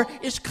more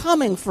is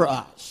coming for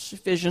us.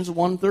 Ephesians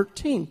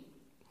 1:13.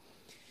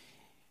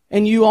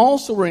 And you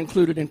also were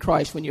included in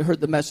Christ when you heard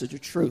the message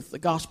of truth, the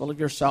gospel of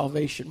your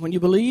salvation. When you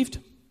believed,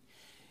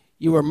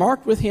 you were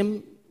marked with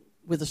him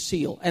with a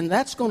seal. And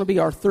that's going to be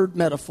our third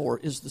metaphor,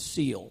 is the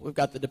seal. We've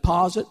got the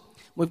deposit.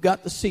 We've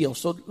got the seal.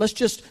 So let's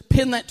just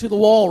pin that to the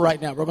wall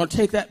right now. We're going to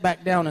take that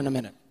back down in a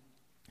minute.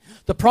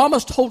 The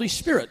promised Holy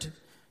Spirit,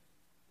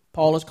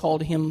 Paul has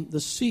called him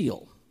the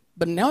seal.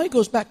 But now he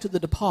goes back to the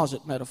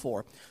deposit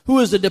metaphor, who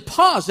is a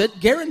deposit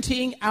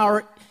guaranteeing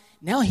our,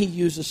 now he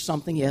uses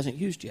something he hasn't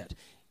used yet,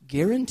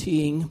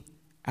 guaranteeing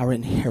our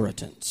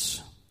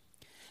inheritance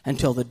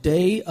until the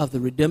day of the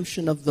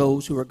redemption of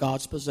those who are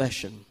God's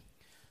possession,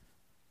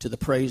 to the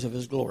praise of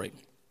his glory.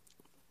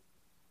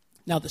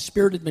 Now the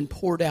Spirit had been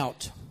poured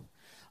out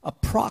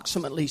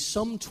approximately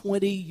some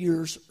 20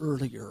 years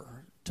earlier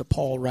to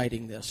Paul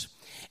writing this.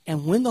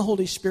 And when the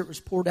Holy Spirit was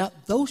poured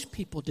out, those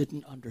people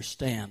didn't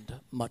understand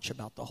much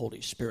about the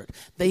Holy Spirit.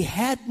 They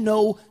had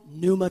no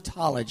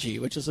pneumatology,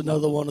 which is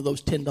another one of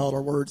those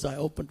 $10 words I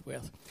opened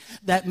with.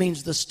 That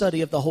means the study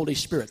of the Holy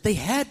Spirit. They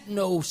had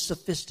no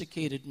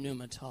sophisticated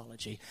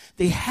pneumatology.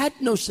 They had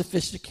no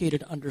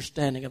sophisticated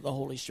understanding of the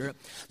Holy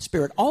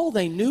Spirit. All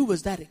they knew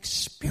was that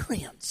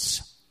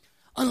experience,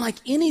 unlike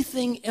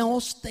anything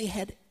else they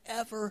had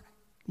ever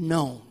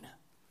known.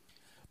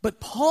 But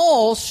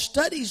Paul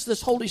studies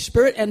this Holy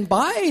Spirit, and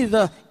by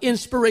the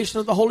inspiration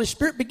of the Holy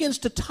Spirit begins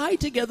to tie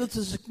together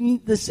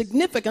the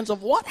significance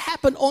of what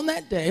happened on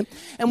that day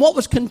and what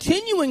was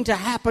continuing to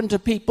happen to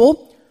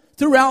people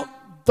throughout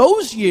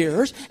those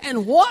years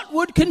and what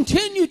would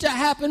continue to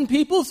happen to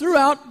people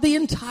throughout the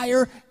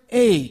entire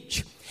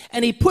age.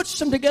 And he puts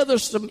some together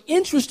some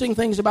interesting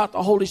things about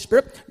the Holy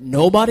Spirit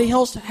nobody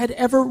else had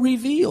ever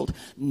revealed.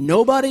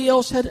 Nobody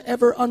else had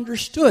ever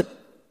understood.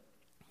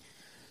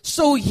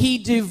 So he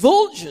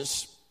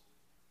divulges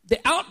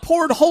the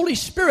outpoured Holy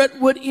Spirit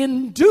would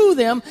endue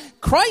them.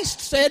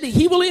 Christ said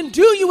he will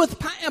endue you with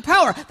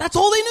power. That's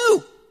all they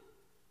knew.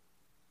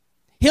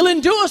 He'll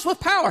endue us with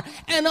power.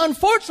 And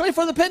unfortunately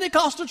for the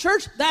Pentecostal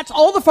church, that's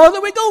all the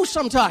further we go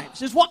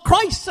sometimes, is what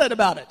Christ said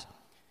about it.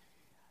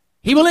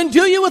 He will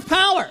endue you with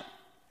power.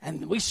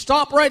 And we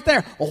stop right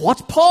there. Well,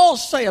 what's Paul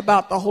say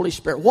about the Holy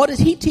Spirit? What does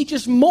he teach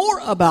us more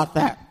about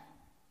that?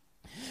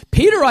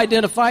 Peter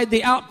identified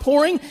the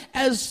outpouring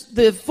as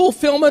the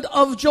fulfillment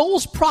of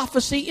Joel's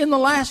prophecy in the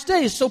last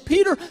days. So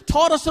Peter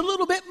taught us a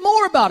little bit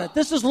more about it.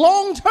 This is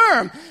long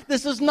term.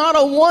 This is not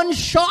a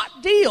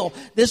one-shot deal.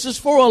 This is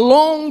for a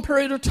long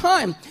period of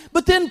time.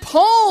 But then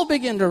Paul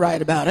began to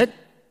write about it.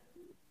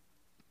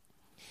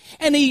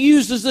 And he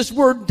uses this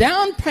word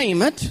down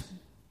payment,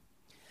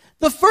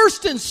 the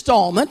first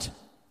installment,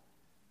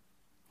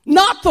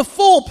 not the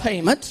full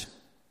payment.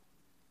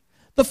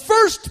 The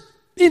first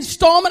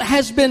installment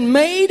has been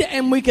made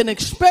and we can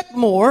expect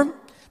more.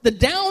 The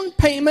down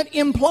payment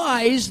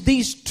implies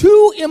these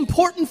two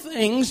important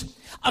things: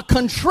 a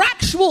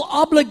contractual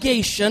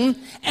obligation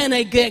and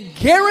a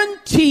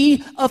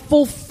guarantee of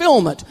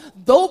fulfillment.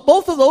 Though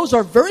both of those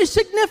are very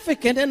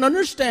significant in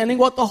understanding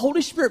what the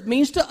Holy Spirit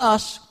means to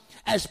us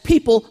as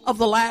people of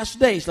the last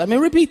days. Let me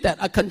repeat that.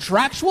 A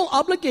contractual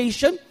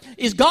obligation.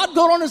 Is God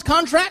good on his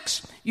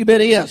contracts? You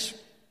bet he is.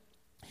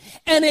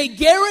 And a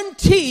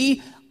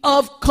guarantee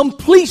of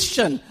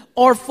completion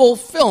or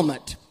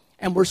fulfillment.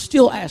 And we're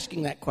still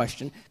asking that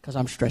question because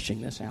I'm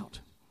stretching this out.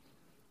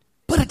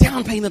 But a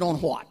down payment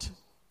on what?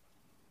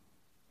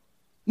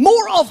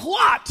 More of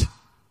what?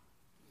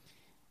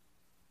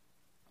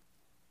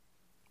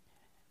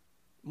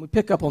 We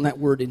pick up on that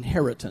word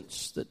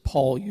inheritance that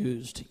Paul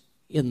used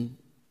in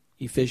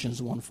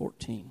Ephesians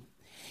 1:14.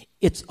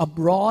 It's a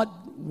broad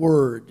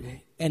word,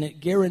 and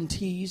it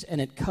guarantees and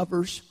it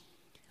covers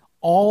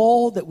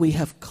all that we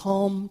have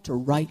come to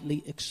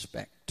rightly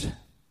expect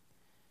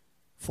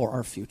for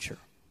our future.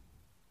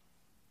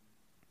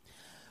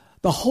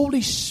 The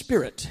Holy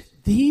Spirit,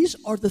 these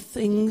are the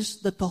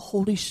things that the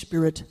Holy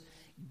Spirit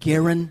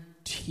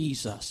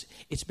guarantees us.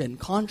 It's been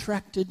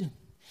contracted,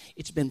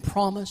 it's been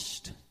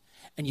promised,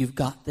 and you've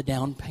got the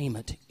down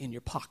payment in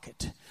your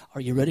pocket.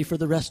 Are you ready for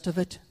the rest of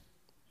it?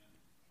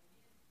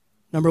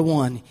 Number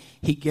one,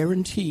 he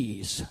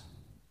guarantees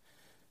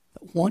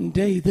that one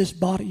day this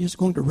body is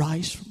going to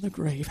rise from the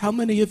grave. How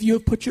many of you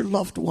have put your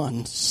loved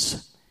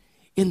ones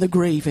in the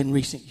grave in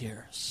recent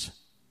years?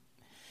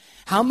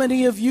 How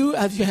many of you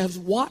have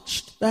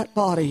watched that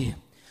body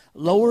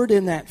lowered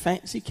in that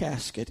fancy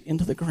casket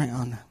into the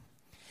ground?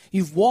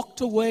 You've walked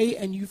away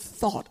and you've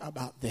thought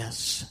about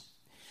this.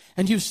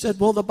 And you've said,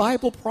 well, the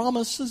Bible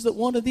promises that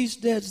one of these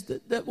days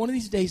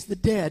the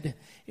dead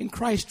in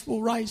Christ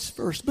will rise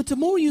first. But the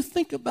more you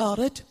think about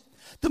it,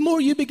 the more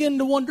you begin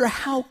to wonder,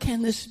 how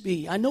can this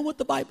be? I know what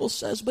the Bible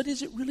says, but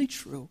is it really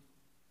true?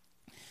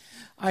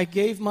 I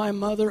gave my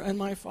mother and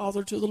my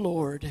father to the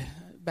Lord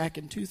back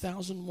in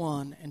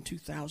 2001 and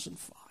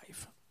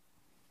 2005.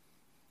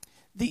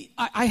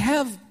 I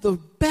have the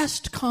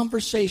best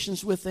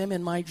conversations with them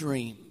in my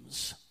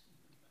dreams.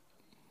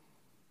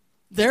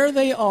 There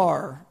they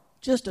are,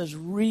 just as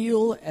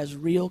real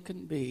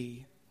can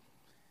be.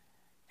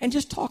 And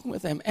just talking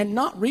with them and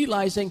not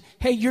realizing,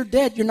 hey, you're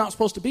dead, you're not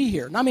supposed to be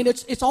here. And I mean,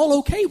 it's all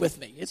okay with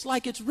me. It's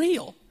like it's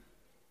real.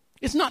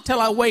 It's not till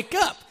I wake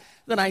up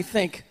that I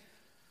think,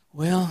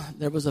 well,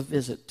 there was a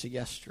visit to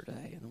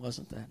yesterday, and it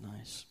wasn't that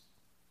nice.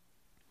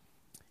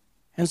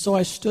 And so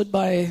I stood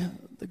by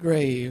the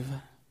grave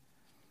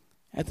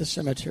at the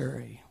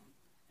cemetery,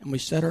 and we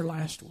said our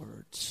last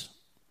words.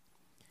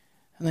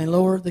 And they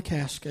lowered the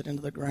casket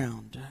into the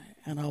ground,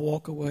 and I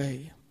walk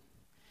away,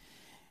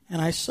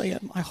 and I say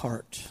at my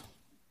heart,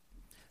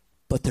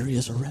 but there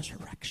is a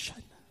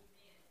resurrection.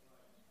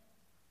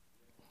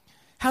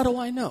 How do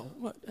I know?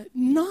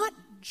 Not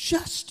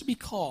just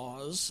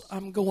because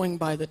I'm going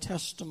by the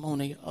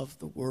testimony of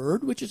the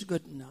Word, which is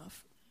good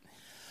enough,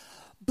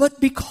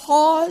 but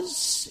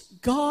because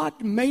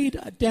God made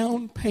a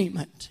down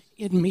payment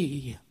in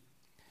me,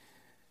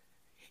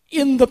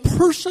 in the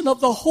person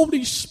of the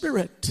Holy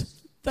Spirit,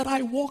 that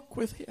I walk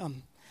with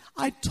Him.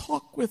 I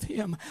talk with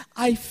Him.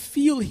 I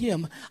feel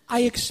Him.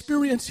 I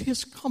experience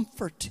His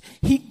comfort.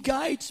 He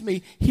guides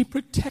me. He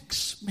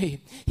protects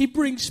me. He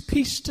brings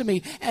peace to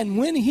me. And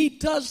when He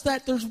does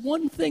that, there's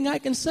one thing I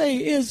can say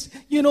is,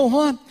 you know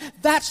what?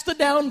 That's the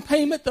down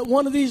payment that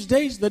one of these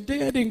days the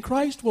dead in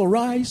Christ will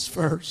rise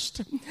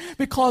first.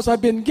 Because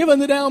I've been given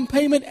the down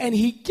payment and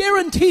He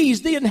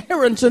guarantees the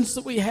inheritance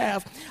that we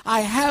have.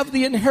 I have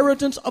the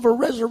inheritance of a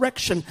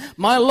resurrection.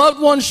 My loved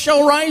ones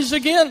shall rise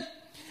again.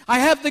 I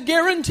have the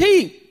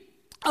guarantee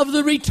of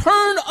the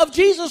return of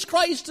Jesus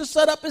Christ to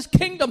set up His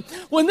kingdom.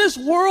 When this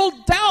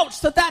world doubts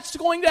that that's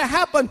going to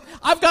happen,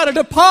 I've got a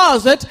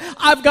deposit,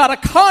 I've got a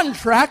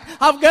contract,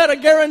 I've got a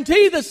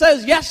guarantee that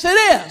says, yes, it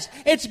is.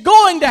 It's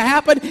going to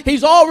happen.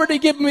 He's already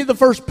given me the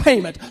first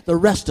payment. The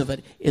rest of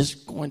it is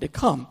going to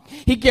come.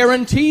 He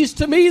guarantees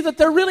to me that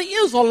there really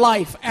is a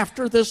life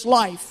after this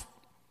life,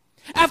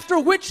 after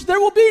which there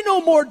will be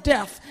no more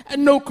death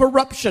and no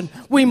corruption.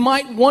 We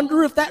might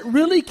wonder if that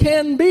really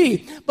can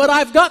be, but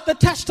I've got the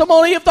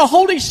testimony of the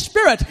Holy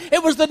Spirit.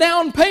 It was the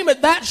down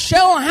payment. That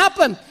shall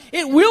happen.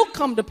 It will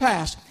come to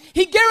pass.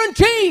 He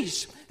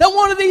guarantees that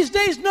one of these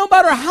days, no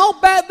matter how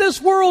bad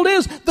this world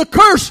is, the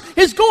curse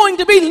is going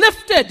to be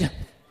lifted.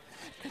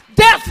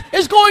 Death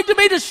is going to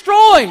be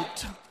destroyed.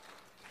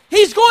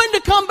 He's going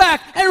to come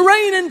back and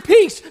reign in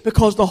peace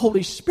because the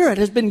Holy Spirit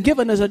has been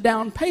given as a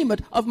down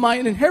payment of my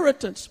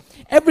inheritance.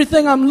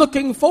 Everything I'm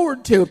looking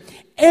forward to,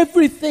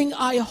 everything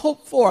I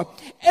hope for,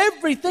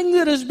 everything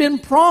that has been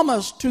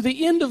promised to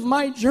the end of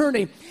my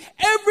journey,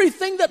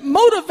 everything that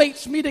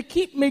motivates me to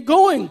keep me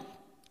going,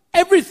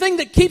 everything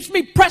that keeps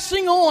me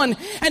pressing on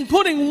and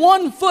putting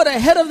one foot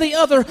ahead of the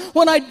other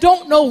when I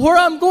don't know where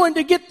I'm going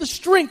to get the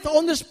strength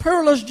on this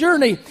perilous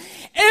journey.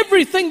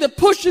 Everything that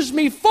pushes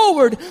me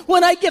forward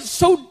when I get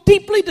so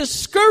deeply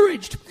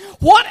discouraged.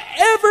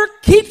 Whatever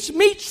keeps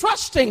me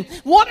trusting,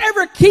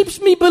 whatever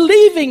keeps me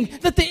believing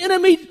that the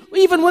enemy,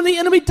 even when the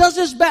enemy does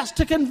his best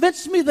to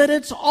convince me that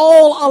it's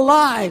all a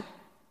lie,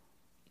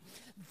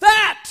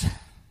 that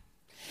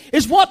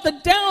is what the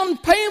down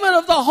payment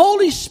of the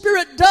Holy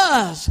Spirit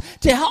does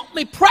to help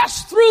me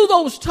press through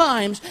those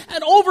times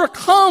and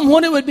overcome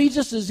when it would be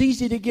just as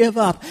easy to give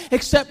up.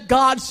 Except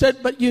God said,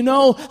 but you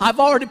know,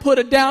 I've already put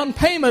a down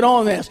payment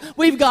on this.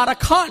 We've got a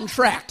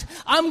contract.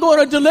 I'm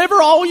going to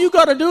deliver. All you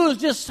got to do is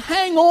just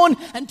hang on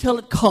until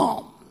it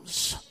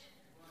comes.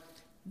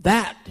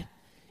 That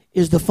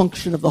is the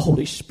function of the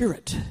Holy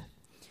Spirit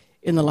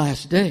in the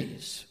last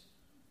days.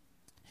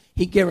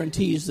 He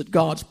guarantees that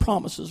God's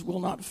promises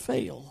will not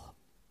fail.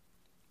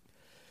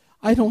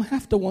 I don't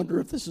have to wonder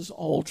if this is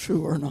all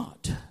true or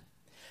not.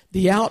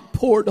 The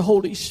outpoured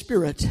Holy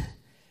Spirit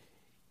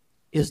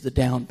is the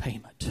down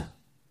payment.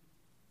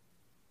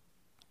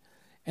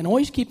 And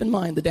always keep in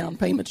mind the down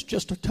payment's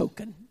just a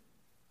token.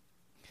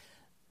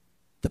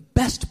 The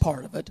best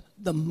part of it,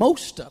 the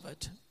most of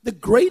it, the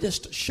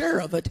greatest share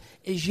of it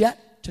is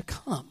yet to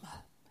come.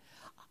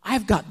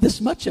 I've got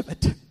this much of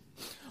it.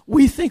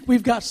 We think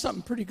we've got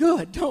something pretty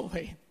good, don't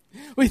we?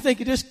 We think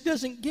it just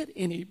doesn't get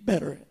any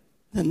better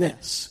than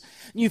this.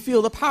 You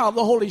feel the power of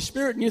the Holy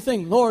Spirit and you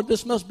think, Lord,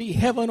 this must be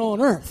heaven on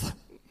earth.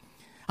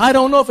 I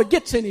don't know if it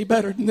gets any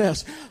better than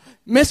this.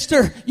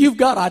 Mister, you've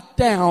got a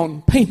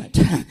down payment.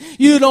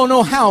 You don't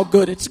know how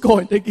good it's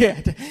going to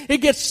get. It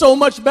gets so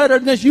much better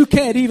than this you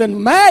can't even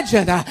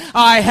imagine.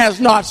 Eye has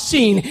not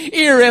seen,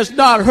 ear has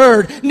not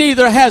heard,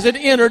 neither has it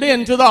entered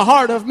into the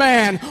heart of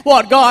man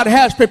what God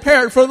has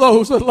prepared for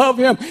those that love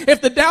Him.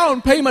 If the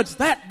down payment's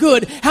that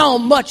good, how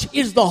much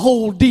is the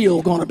whole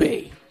deal going to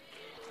be?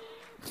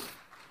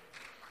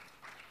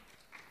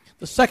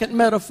 The second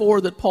metaphor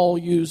that Paul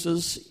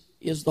uses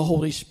is the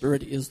Holy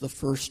Spirit is the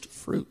first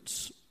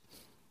fruits.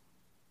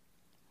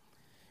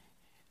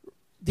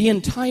 The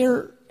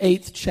entire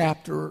 8th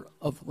chapter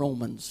of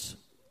Romans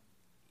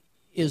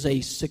is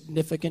a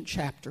significant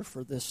chapter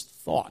for this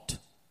thought.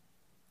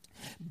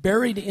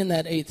 Buried in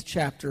that 8th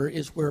chapter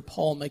is where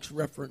Paul makes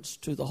reference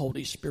to the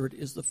Holy Spirit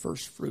is the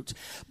first fruits.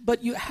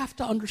 But you have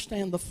to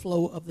understand the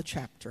flow of the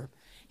chapter.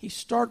 He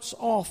starts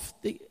off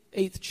the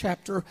 8th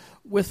chapter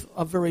with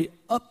a very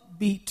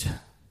upbeat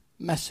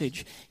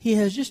message. He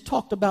has just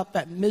talked about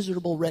that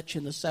miserable wretch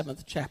in the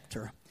 7th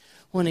chapter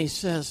when he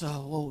says,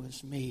 "Oh, woe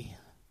is me,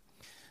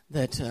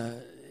 that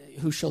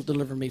who shall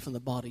deliver me from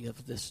the body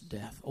of this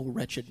death? O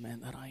wretched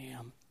man that I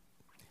am.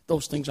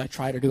 Those things I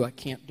try to do, I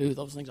can't do.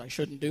 Those things I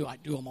shouldn't do, I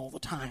do them all the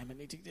time." And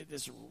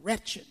this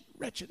wretched,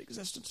 wretched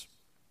existence.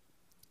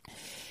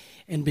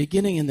 And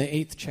beginning in the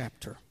 8th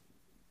chapter,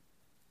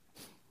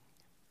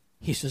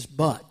 he says,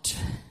 "But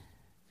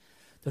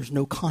there's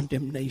no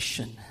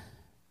condemnation."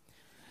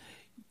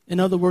 In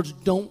other words,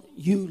 don't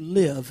you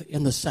live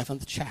in the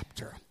 7th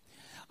chapter.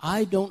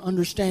 I don't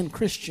understand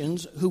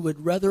Christians who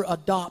would rather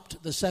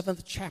adopt the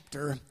 7th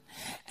chapter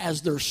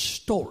as their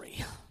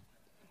story.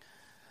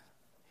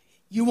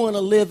 You want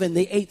to live in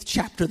the 8th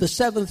chapter. The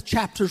 7th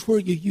chapter is where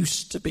you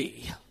used to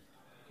be.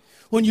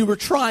 When you were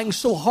trying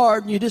so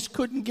hard and you just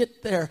couldn't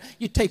get there,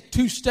 you'd take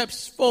 2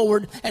 steps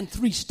forward and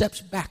 3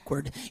 steps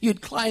backward.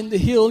 You'd climb the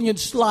hill and you'd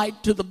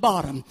slide to the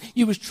bottom.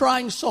 You was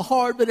trying so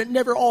hard, but it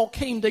never all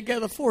came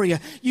together for you.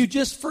 You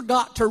just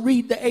forgot to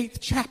read the 8th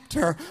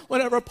chapter.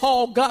 Whenever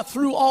Paul got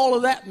through all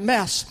of that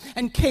mess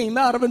and came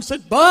out of it and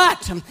said,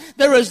 "But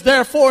there is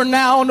therefore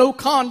now no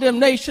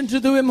condemnation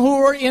to them who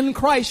are in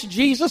Christ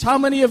Jesus." How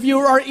many of you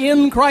are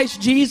in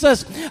Christ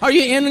Jesus? Are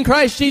you in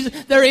Christ Jesus?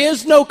 There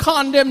is no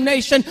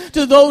condemnation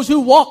to those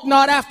who walk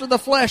not after the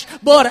flesh,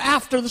 but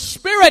after the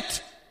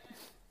Spirit.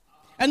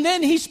 And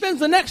then he spends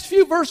the next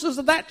few verses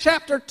of that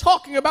chapter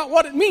talking about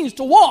what it means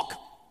to walk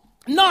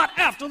not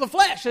after the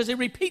flesh, as he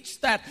repeats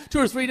that 2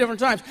 or 3 different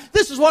times.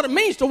 This is what it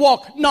means to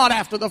walk not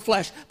after the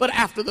flesh, but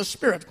after the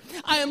Spirit.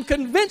 I am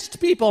convinced,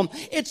 people,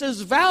 it's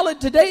as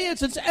valid today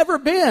as it's ever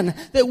been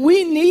that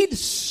we need,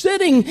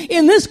 sitting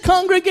in this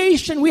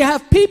congregation, we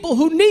have people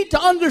who need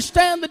to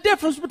understand the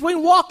difference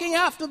between walking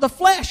after the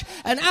flesh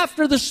and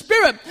after the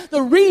Spirit.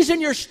 The reason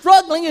you're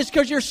struggling is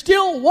because you're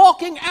still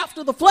walking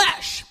after the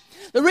flesh.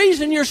 The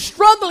reason you're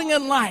struggling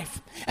in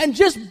life and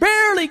just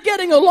barely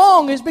getting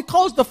along is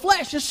because the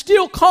flesh is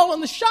still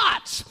calling the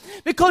shots.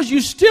 Because you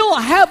still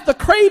have the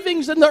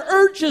cravings and the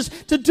urges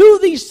to do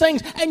these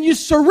things, and you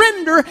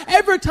surrender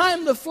every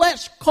time the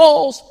flesh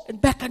calls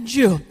and beckons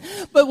you.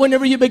 But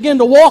whenever you begin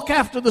to walk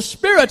after the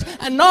Spirit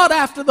and not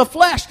after the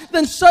flesh,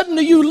 then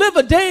suddenly you live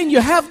a day and you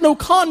have no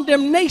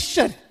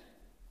condemnation.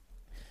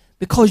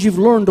 Because you've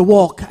learned to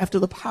walk after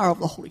the power of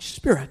the Holy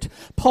Spirit.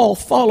 Paul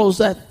follows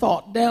that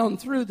thought down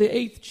through the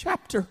 8th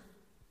chapter.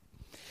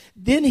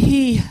 Then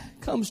he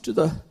comes to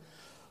the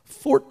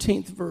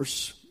 14th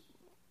verse.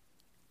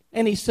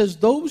 And he says,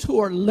 "Those who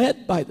are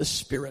led by the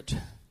Spirit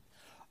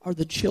are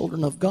the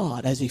children of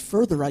God," as he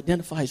further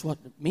identifies what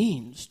it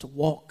means to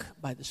walk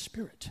by the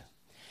Spirit.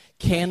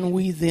 Can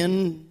we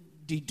then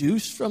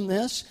deduce from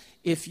this,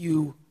 if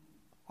you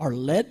are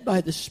led by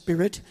the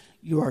Spirit,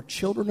 you are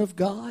children of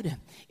God?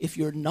 If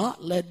you're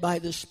not led by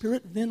the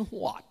Spirit, then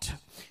what?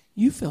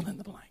 You fill in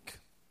the blank.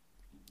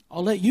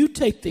 I'll let you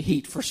take the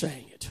heat for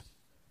saying it.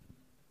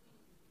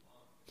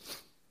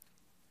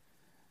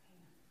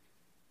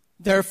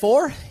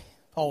 Therefore,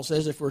 Paul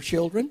says, if we're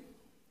children,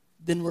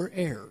 then we're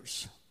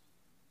heirs.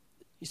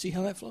 You see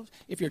how that flows?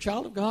 If you're a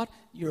child of God,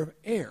 you're an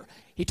heir.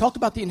 He talked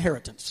about the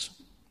inheritance.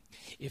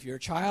 If you're a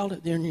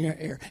child, then you're an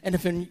heir. And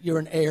if you're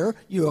an heir,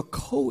 you're a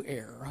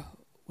co-heir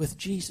with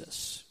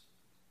Jesus.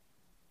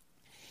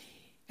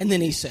 And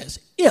then he says,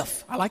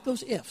 if, I like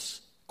those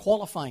ifs,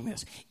 qualifying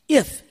this,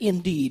 if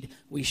indeed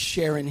we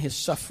share in his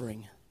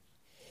suffering,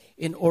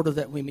 in order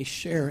that we may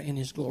share in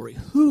his glory.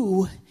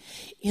 Who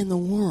in the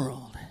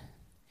world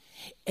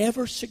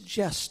ever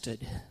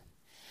suggested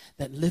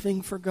that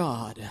living for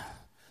God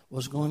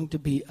was going to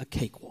be a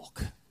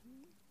cakewalk?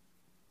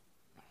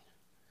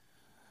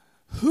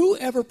 Who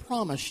ever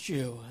promised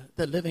you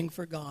that living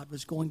for God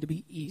was going to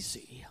be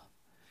easy?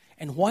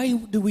 And why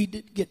do we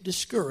get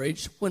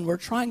discouraged when we're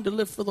trying to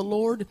live for the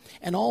Lord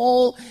and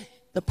all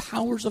the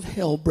powers of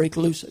hell break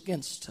loose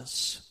against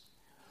us?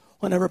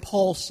 Whenever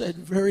Paul said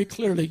very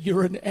clearly,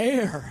 you're an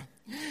heir.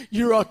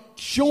 You're a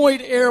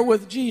joint heir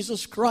with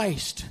Jesus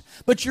Christ.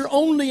 But you're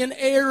only an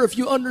heir if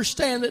you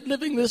understand that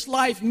living this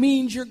life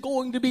means you're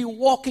going to be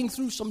walking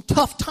through some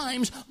tough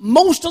times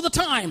most of the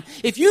time.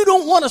 If you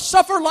don't want to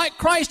suffer like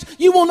Christ,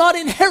 you will not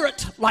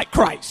inherit like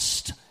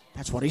Christ.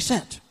 That's what he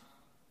said.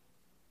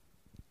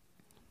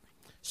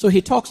 So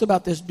he talks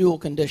about this dual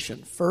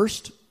condition.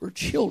 First, we're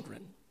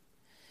children.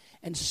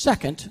 And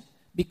second,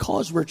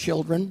 because we're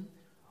children,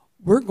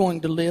 we're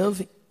going to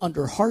live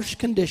under harsh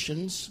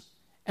conditions,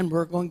 and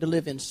we're going to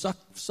live in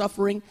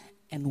suffering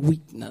and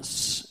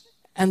weakness.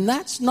 And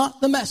that's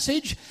not the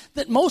message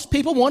that most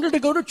people wanted to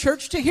go to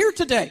church to hear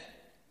today.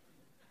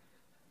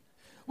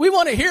 We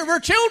want to hear we're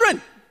children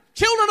of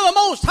the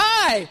Most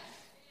High,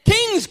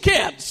 King's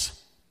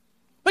kids.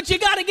 But you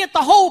got to get the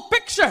whole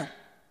picture.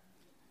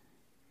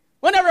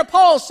 Whenever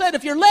Paul said,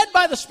 if you're led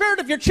by the Spirit,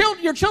 if you're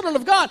children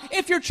of God.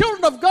 If you're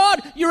children of God,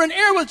 you're an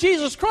heir with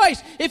Jesus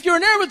Christ. If you're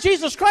an heir with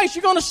Jesus Christ,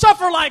 you're going to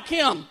suffer like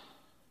Him.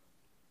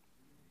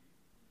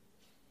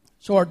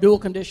 So our dual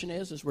condition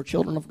is we're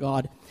children of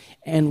God,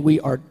 and we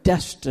are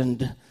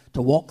destined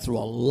to walk through a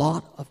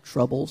lot of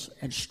troubles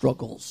and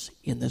struggles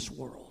in this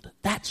world.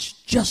 That's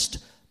just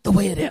the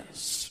way it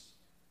is.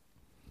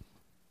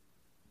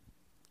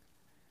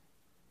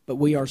 But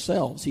we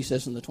ourselves, he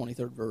says in the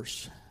 23rd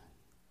verse,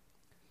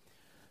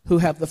 who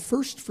have the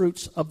first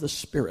fruits of the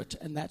Spirit,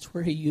 and that's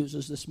where he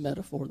uses this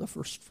metaphor, the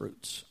first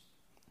fruits.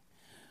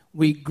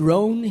 We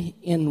groan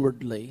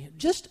inwardly.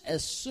 Just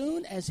as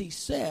soon as he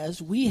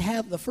says we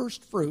have the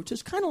first fruits,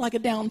 it's kind of like a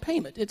down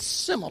payment. It's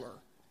similar.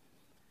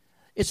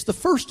 It's the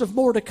first of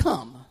more to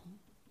come.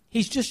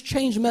 He's just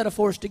changed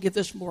metaphors to give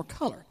this more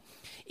color.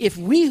 If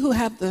we who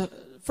have the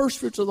first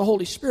fruits of the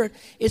Holy Spirit,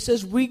 it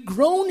says we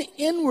groan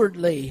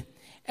inwardly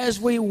as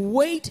we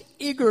wait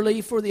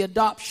eagerly for the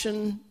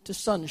adoption to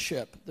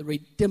sonship, the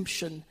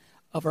redemption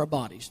of our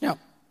bodies. Now,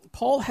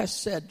 Paul has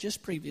said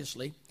just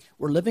previously,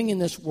 we're living in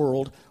this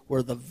world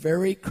where the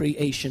very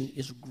creation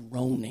is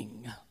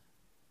groaning.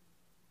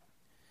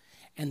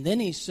 And then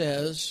he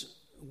says,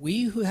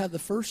 we who have the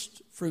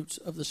first fruits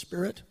of the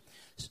Spirit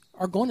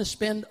are going to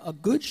spend a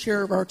good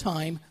share of our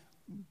time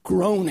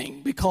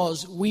groaning,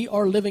 because we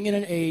are living in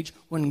an age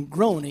when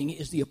groaning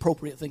is the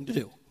appropriate thing to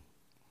do.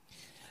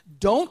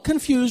 Don't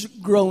confuse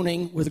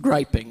groaning with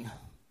griping.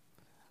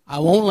 I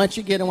won't let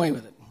you get away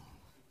with it.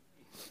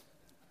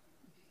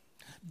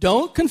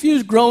 Don't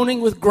confuse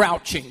groaning with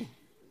grouching.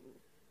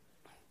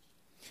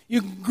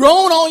 You can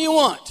groan all you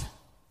want.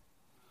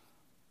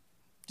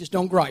 Just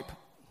don't gripe.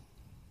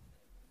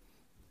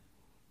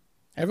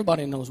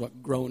 Everybody knows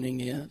what groaning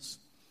is.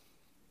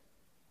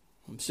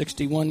 I'm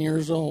 61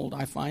 years old.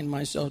 I find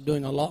myself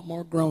doing a lot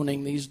more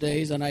groaning these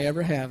days than I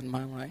ever have in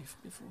my life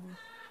before.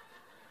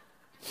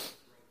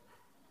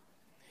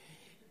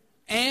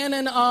 Ann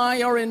and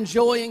I are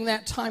enjoying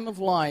that time of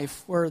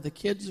life where the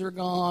kids are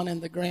gone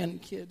and the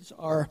grandkids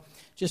are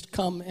just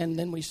come, and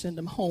then we send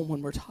them home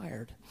when we're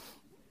tired.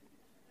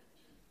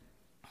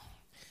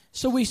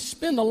 So we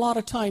spend a lot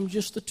of time,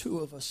 just the two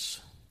of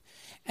us.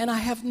 And I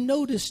have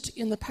noticed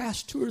in the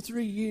past 2 or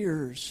 3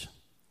 years,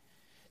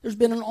 there's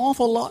been an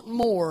awful lot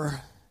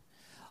more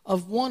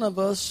of one of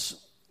us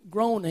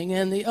groaning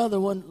and the other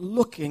one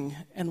looking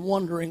and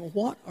wondering,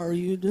 what are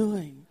you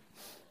doing?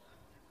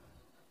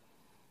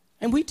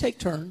 And we take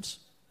turns.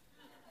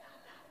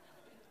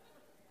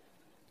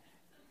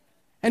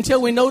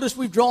 Until we notice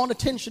we've drawn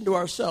attention to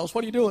ourselves.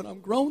 What are you doing?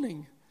 I'm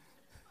groaning.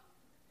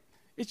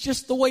 It's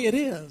just the way it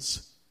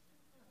is.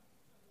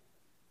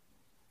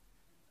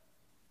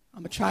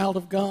 I'm a child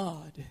of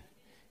God.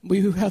 We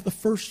who have the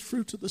first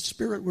fruits of the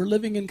Spirit, we're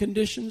living in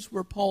conditions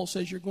where Paul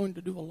says you're going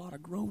to do a lot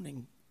of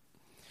groaning.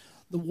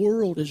 The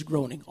world is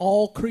groaning.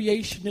 All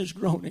creation is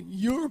groaning.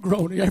 You're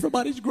groaning.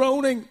 Everybody's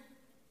groaning.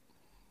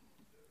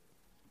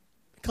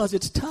 Because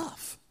it's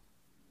tough.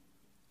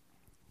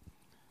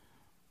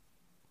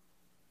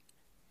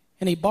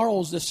 And he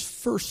borrows this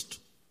first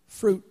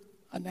fruit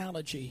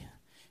analogy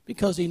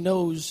because he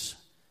knows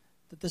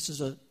that this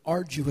is an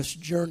arduous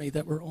journey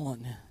that we're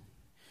on.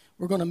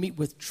 We're going to meet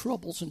with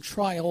troubles and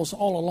trials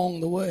all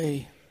along the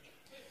way.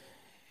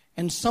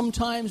 And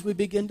sometimes we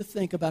begin to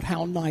think about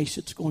how nice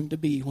it's going to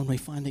be when we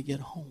finally get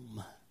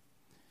home.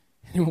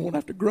 And we won't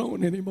have to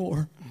groan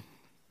anymore.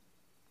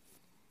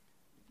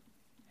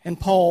 And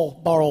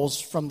Paul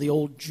borrows from the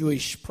old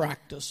Jewish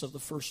practice of the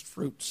first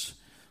fruits,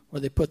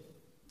 where they put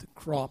the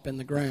crop in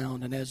the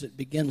ground, and as it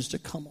begins to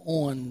come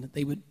on,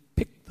 they would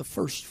pick the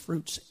first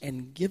fruits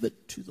and give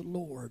it to the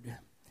Lord,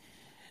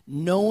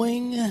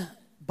 knowing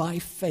by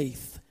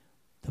faith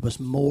there was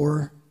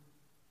more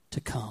to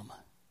come.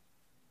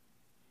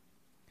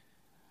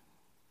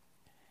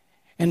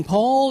 And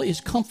Paul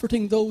is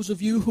comforting those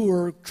of you who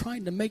are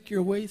trying to make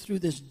your way through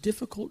this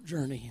difficult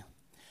journey.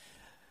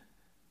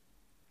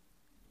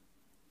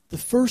 The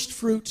first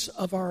fruits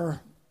of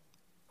our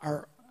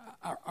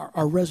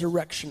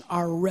resurrection,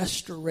 our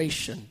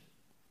restoration,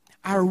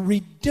 our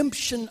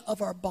redemption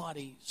of our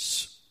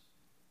bodies.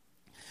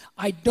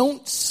 I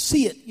don't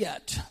see it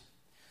yet.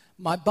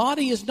 My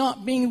body is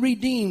not being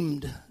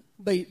redeemed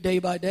day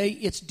by day.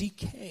 It's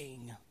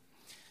decaying.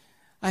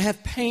 I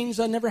have pains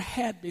I never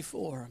had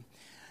before.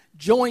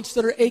 Joints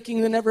that are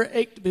aching that never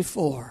ached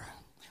before.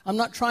 I'm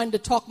not trying to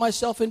talk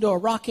myself into a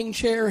rocking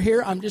chair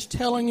here. I'm just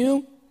telling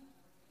you,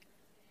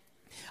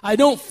 I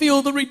don't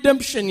feel the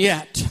redemption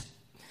yet.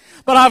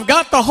 But I've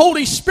got the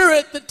Holy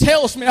Spirit that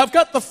tells me, I've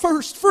got the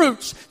first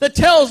fruits that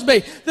tells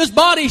me this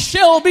body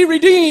shall be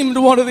redeemed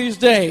one of these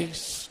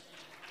days.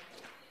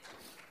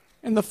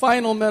 And the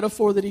final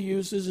metaphor that he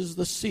uses is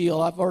the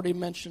seal. I've already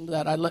mentioned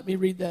that. Let me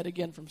read that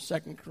again from 2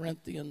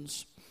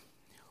 Corinthians,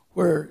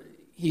 where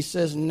he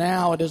says,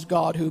 now it is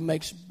God who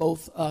makes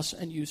both us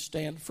and you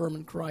stand firm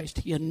in Christ.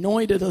 He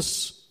anointed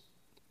us.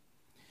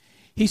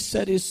 He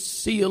set his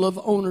seal of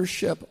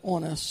ownership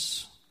on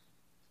us.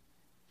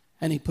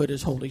 And he put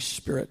his Holy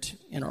Spirit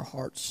in our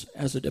hearts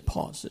as a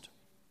deposit.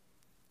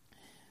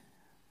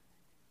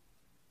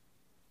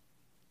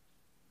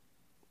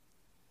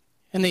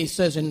 And he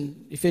says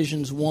in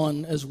Ephesians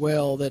 1 as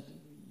well that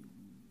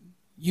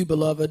you,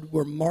 beloved,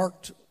 were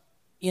marked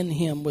in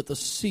him with a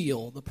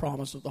seal, the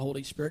promise of the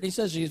Holy Spirit. He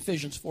says in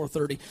Ephesians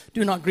 4:30,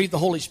 do not grieve the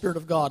Holy Spirit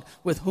of God,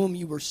 with whom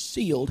you were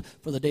sealed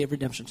for the day of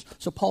redemption.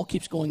 So Paul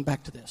keeps going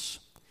back to this.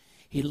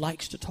 He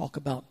likes to talk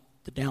about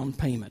the down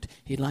payment.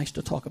 He likes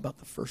to talk about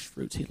the first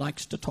fruits. He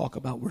likes to talk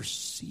about we're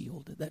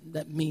sealed.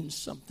 That means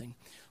something.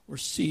 We're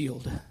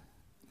sealed.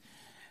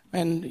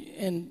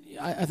 And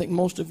I think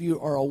most of you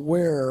are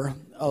aware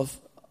of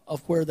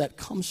where that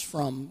comes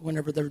from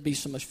whenever there would be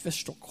some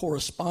official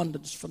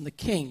correspondence from the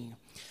king,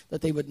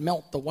 that they would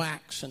melt the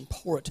wax and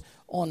pour it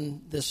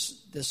on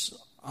this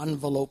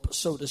envelope,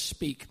 so to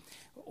speak,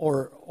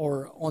 or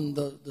on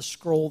the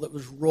scroll that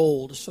was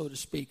rolled, so to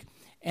speak.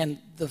 And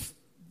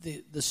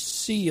the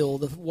seal,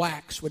 the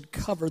wax, would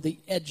cover the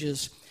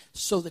edges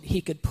so that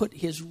he could put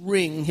his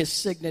ring, his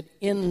signet,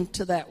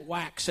 into that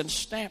wax and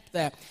stamp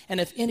that.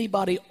 And if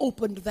anybody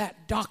opened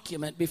that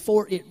document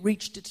before it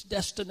reached its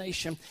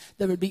destination,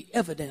 there would be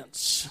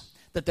evidence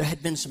that there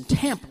had been some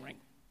tampering.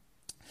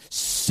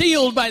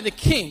 Sealed by the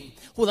king.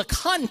 Well, the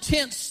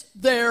contents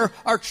there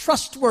are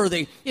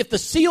trustworthy. If the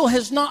seal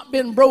has not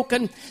been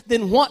broken,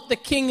 then what the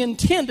king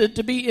intended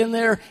to be in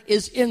there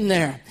is in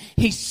there.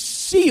 He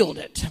sealed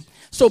it.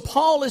 So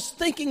Paul is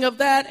thinking of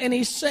that, and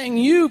he's saying,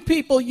 you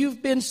people,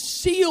 you've been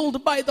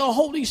sealed by the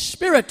Holy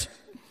Spirit.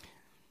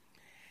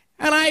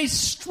 And I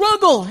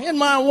struggle in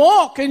my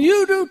walk, and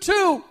you do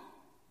too.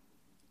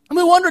 And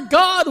we wonder,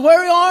 God,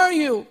 where are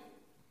you?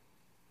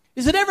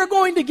 Is it ever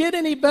going to get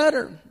any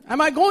better? Am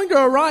I going to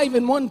arrive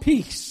in one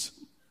piece?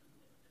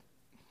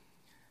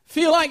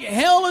 Feel like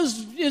hell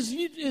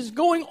is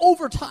going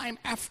overtime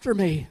after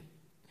me.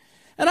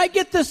 And I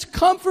get this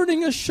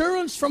comforting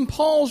assurance from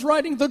Paul's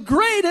writing, the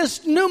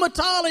greatest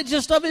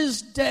pneumatologist of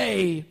his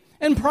day,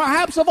 and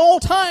perhaps of all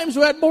times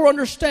who had more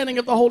understanding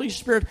of the Holy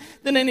Spirit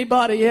than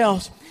anybody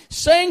else,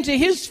 saying to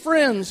his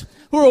friends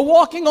who are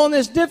walking on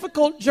this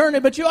difficult journey,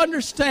 but you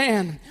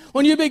understand,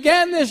 when you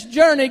began this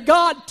journey,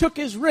 God took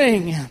his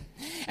ring,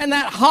 and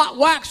that hot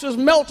wax was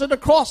melted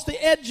across the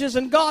edges,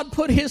 and God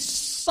put his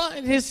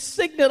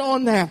signet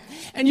on there,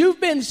 and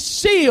you've been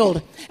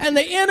sealed, and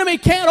the enemy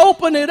can't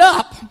open it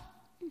up.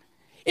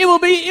 It will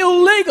be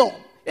illegal.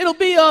 It'll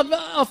be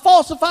a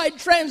falsified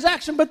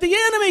transaction, but the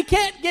enemy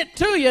can't get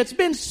to you. It's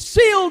been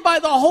sealed by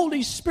the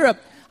Holy Spirit.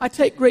 I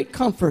take great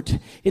comfort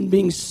in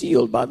being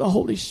sealed by the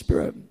Holy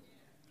Spirit.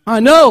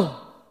 I know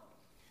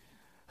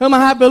whom I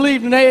have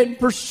believed, and I am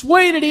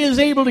persuaded he is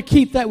able to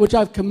keep that which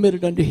I've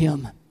committed unto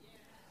him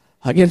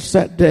against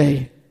that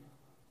day.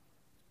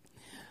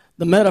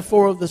 The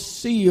metaphor of the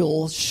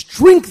seal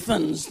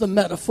strengthens the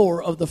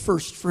metaphor of the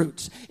first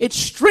fruits. It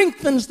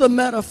strengthens the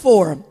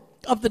metaphor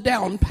of the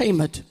down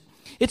payment.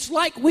 It's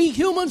like we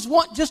humans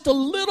want just a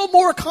little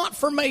more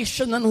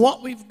confirmation than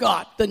what we've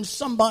got, than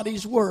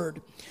somebody's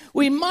word.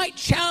 We might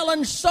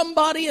challenge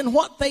somebody and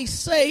what they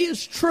say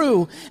is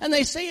true. And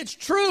they say it's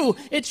true,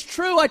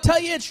 I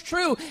tell you it's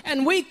true.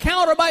 And we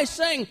counter by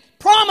saying,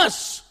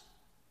 promise!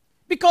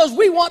 Because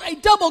we want a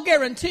double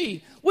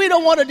guarantee. We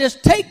don't want to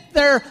just take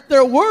their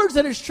words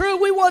that it's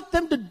true. We want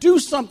them to do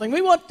something.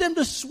 We want them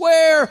to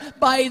swear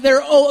by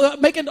their oath,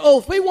 make an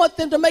oath. We want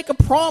them to make a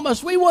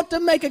promise. We want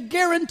them to make a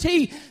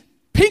guarantee.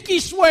 Pinky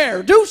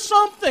swear. Do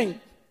something.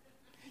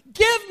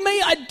 Give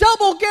me a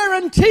double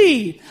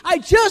guarantee. I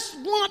just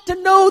want to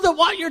know that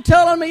what you're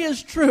telling me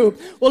is true.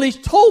 Well, he's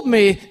told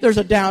me there's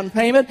a down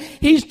payment.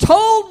 He's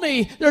told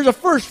me there's a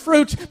first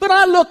fruits. But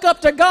I look up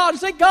to God and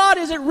say, God,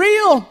 is it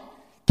real?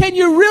 Can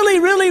you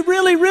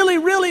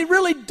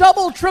really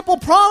double, triple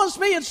promise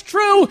me it's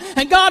true?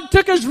 And God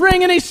took his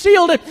ring and he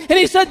sealed it. And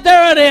he said,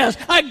 there it is.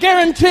 I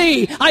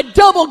guarantee, I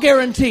double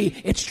guarantee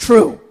it's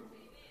true.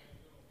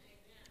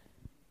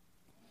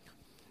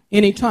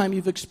 Anytime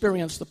you've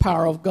experienced the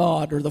power of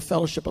God or the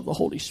fellowship of the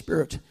Holy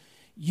Spirit,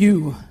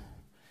 you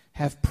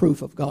have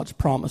proof of God's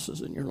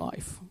promises in your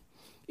life.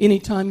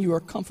 Anytime you are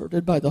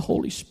comforted by the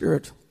Holy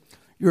Spirit,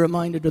 you're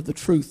reminded of the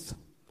truth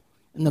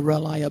and the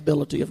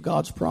reliability of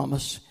God's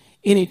promise.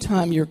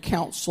 Anytime you're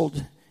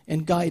counseled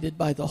and guided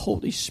by the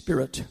Holy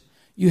Spirit,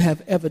 you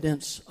have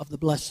evidence of the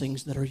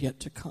blessings that are yet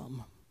to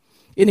come.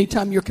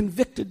 Anytime you're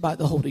convicted by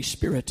the Holy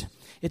Spirit,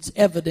 it's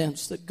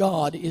evidence that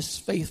God is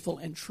faithful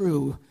and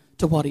true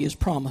to what He has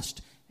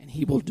promised, and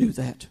He will do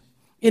that.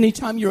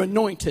 Anytime you're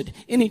anointed,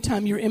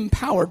 anytime you're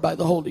empowered by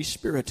the Holy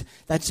Spirit,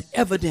 that's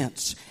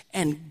evidence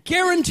and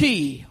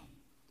guarantee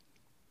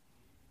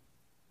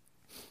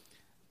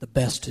the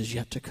best is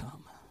yet to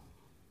come.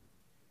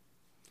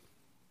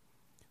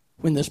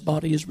 When this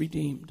body is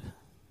redeemed,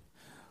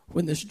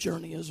 when this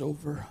journey is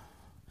over,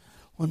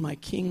 when my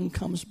King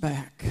comes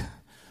back,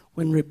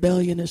 when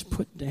rebellion is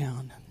put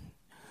down,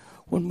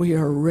 when we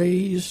are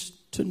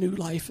raised to new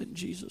life in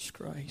Jesus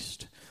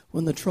Christ,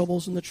 when the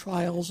troubles and the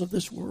trials of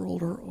this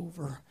world are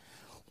over,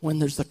 when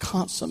there's the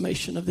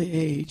consummation of the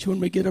age, when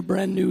we get a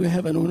brand new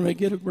heaven, when we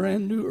get a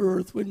brand new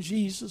earth, when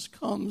Jesus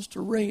comes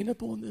to reign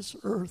upon this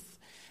earth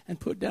and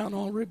put down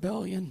all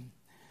rebellion,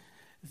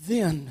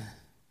 then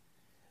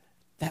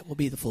that will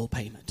be the full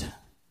payment.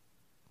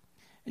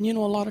 And you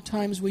know, a lot of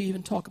times we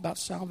even talk about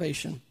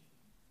salvation.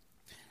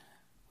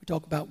 We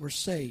talk about we're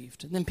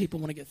saved. And then people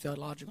want to get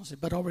theological and say,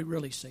 but are we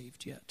really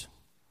saved yet?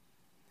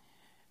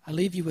 I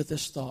leave you with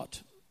this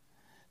thought,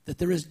 that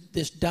there is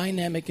this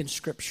dynamic in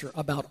Scripture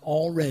about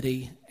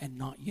already and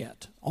not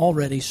yet.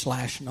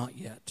 Already/not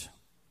yet.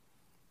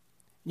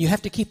 You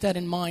have to keep that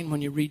in mind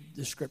when you read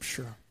the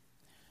Scripture.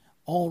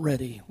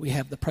 Already we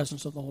have the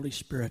presence of the Holy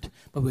Spirit,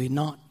 but we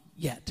not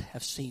yet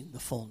have seen the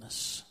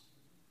fullness.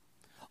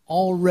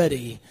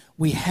 Already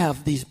we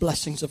have these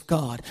blessings of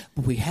God,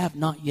 but we have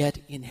not yet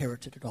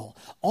inherited it all.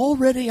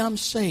 Already I'm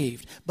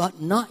saved, but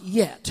not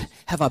yet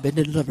have I been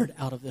delivered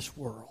out of this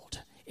world.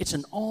 It's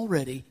an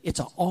already, it's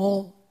an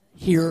all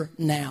here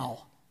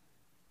now,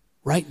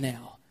 right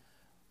now,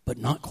 but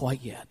not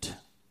quite yet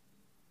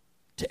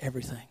to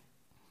everything.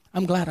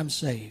 I'm glad I'm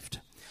saved,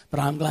 but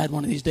I'm glad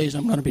one of these days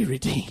I'm going to be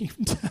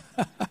redeemed.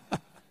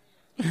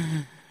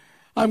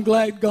 I'm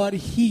glad God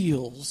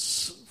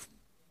heals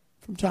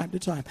from time to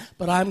time,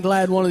 but I'm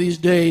glad one of these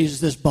days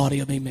this body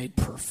will be made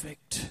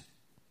perfect.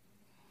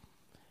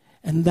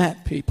 And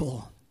that,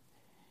 people,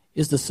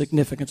 is the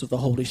significance of the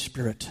Holy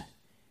Spirit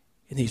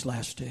in these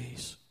last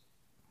days.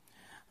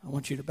 I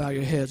want you to bow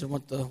your heads. I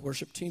want the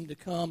worship team to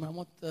come. I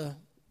want the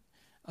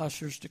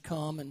ushers to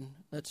come, and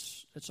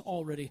let's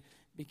already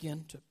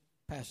begin to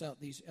pass out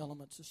these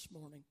elements this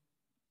morning.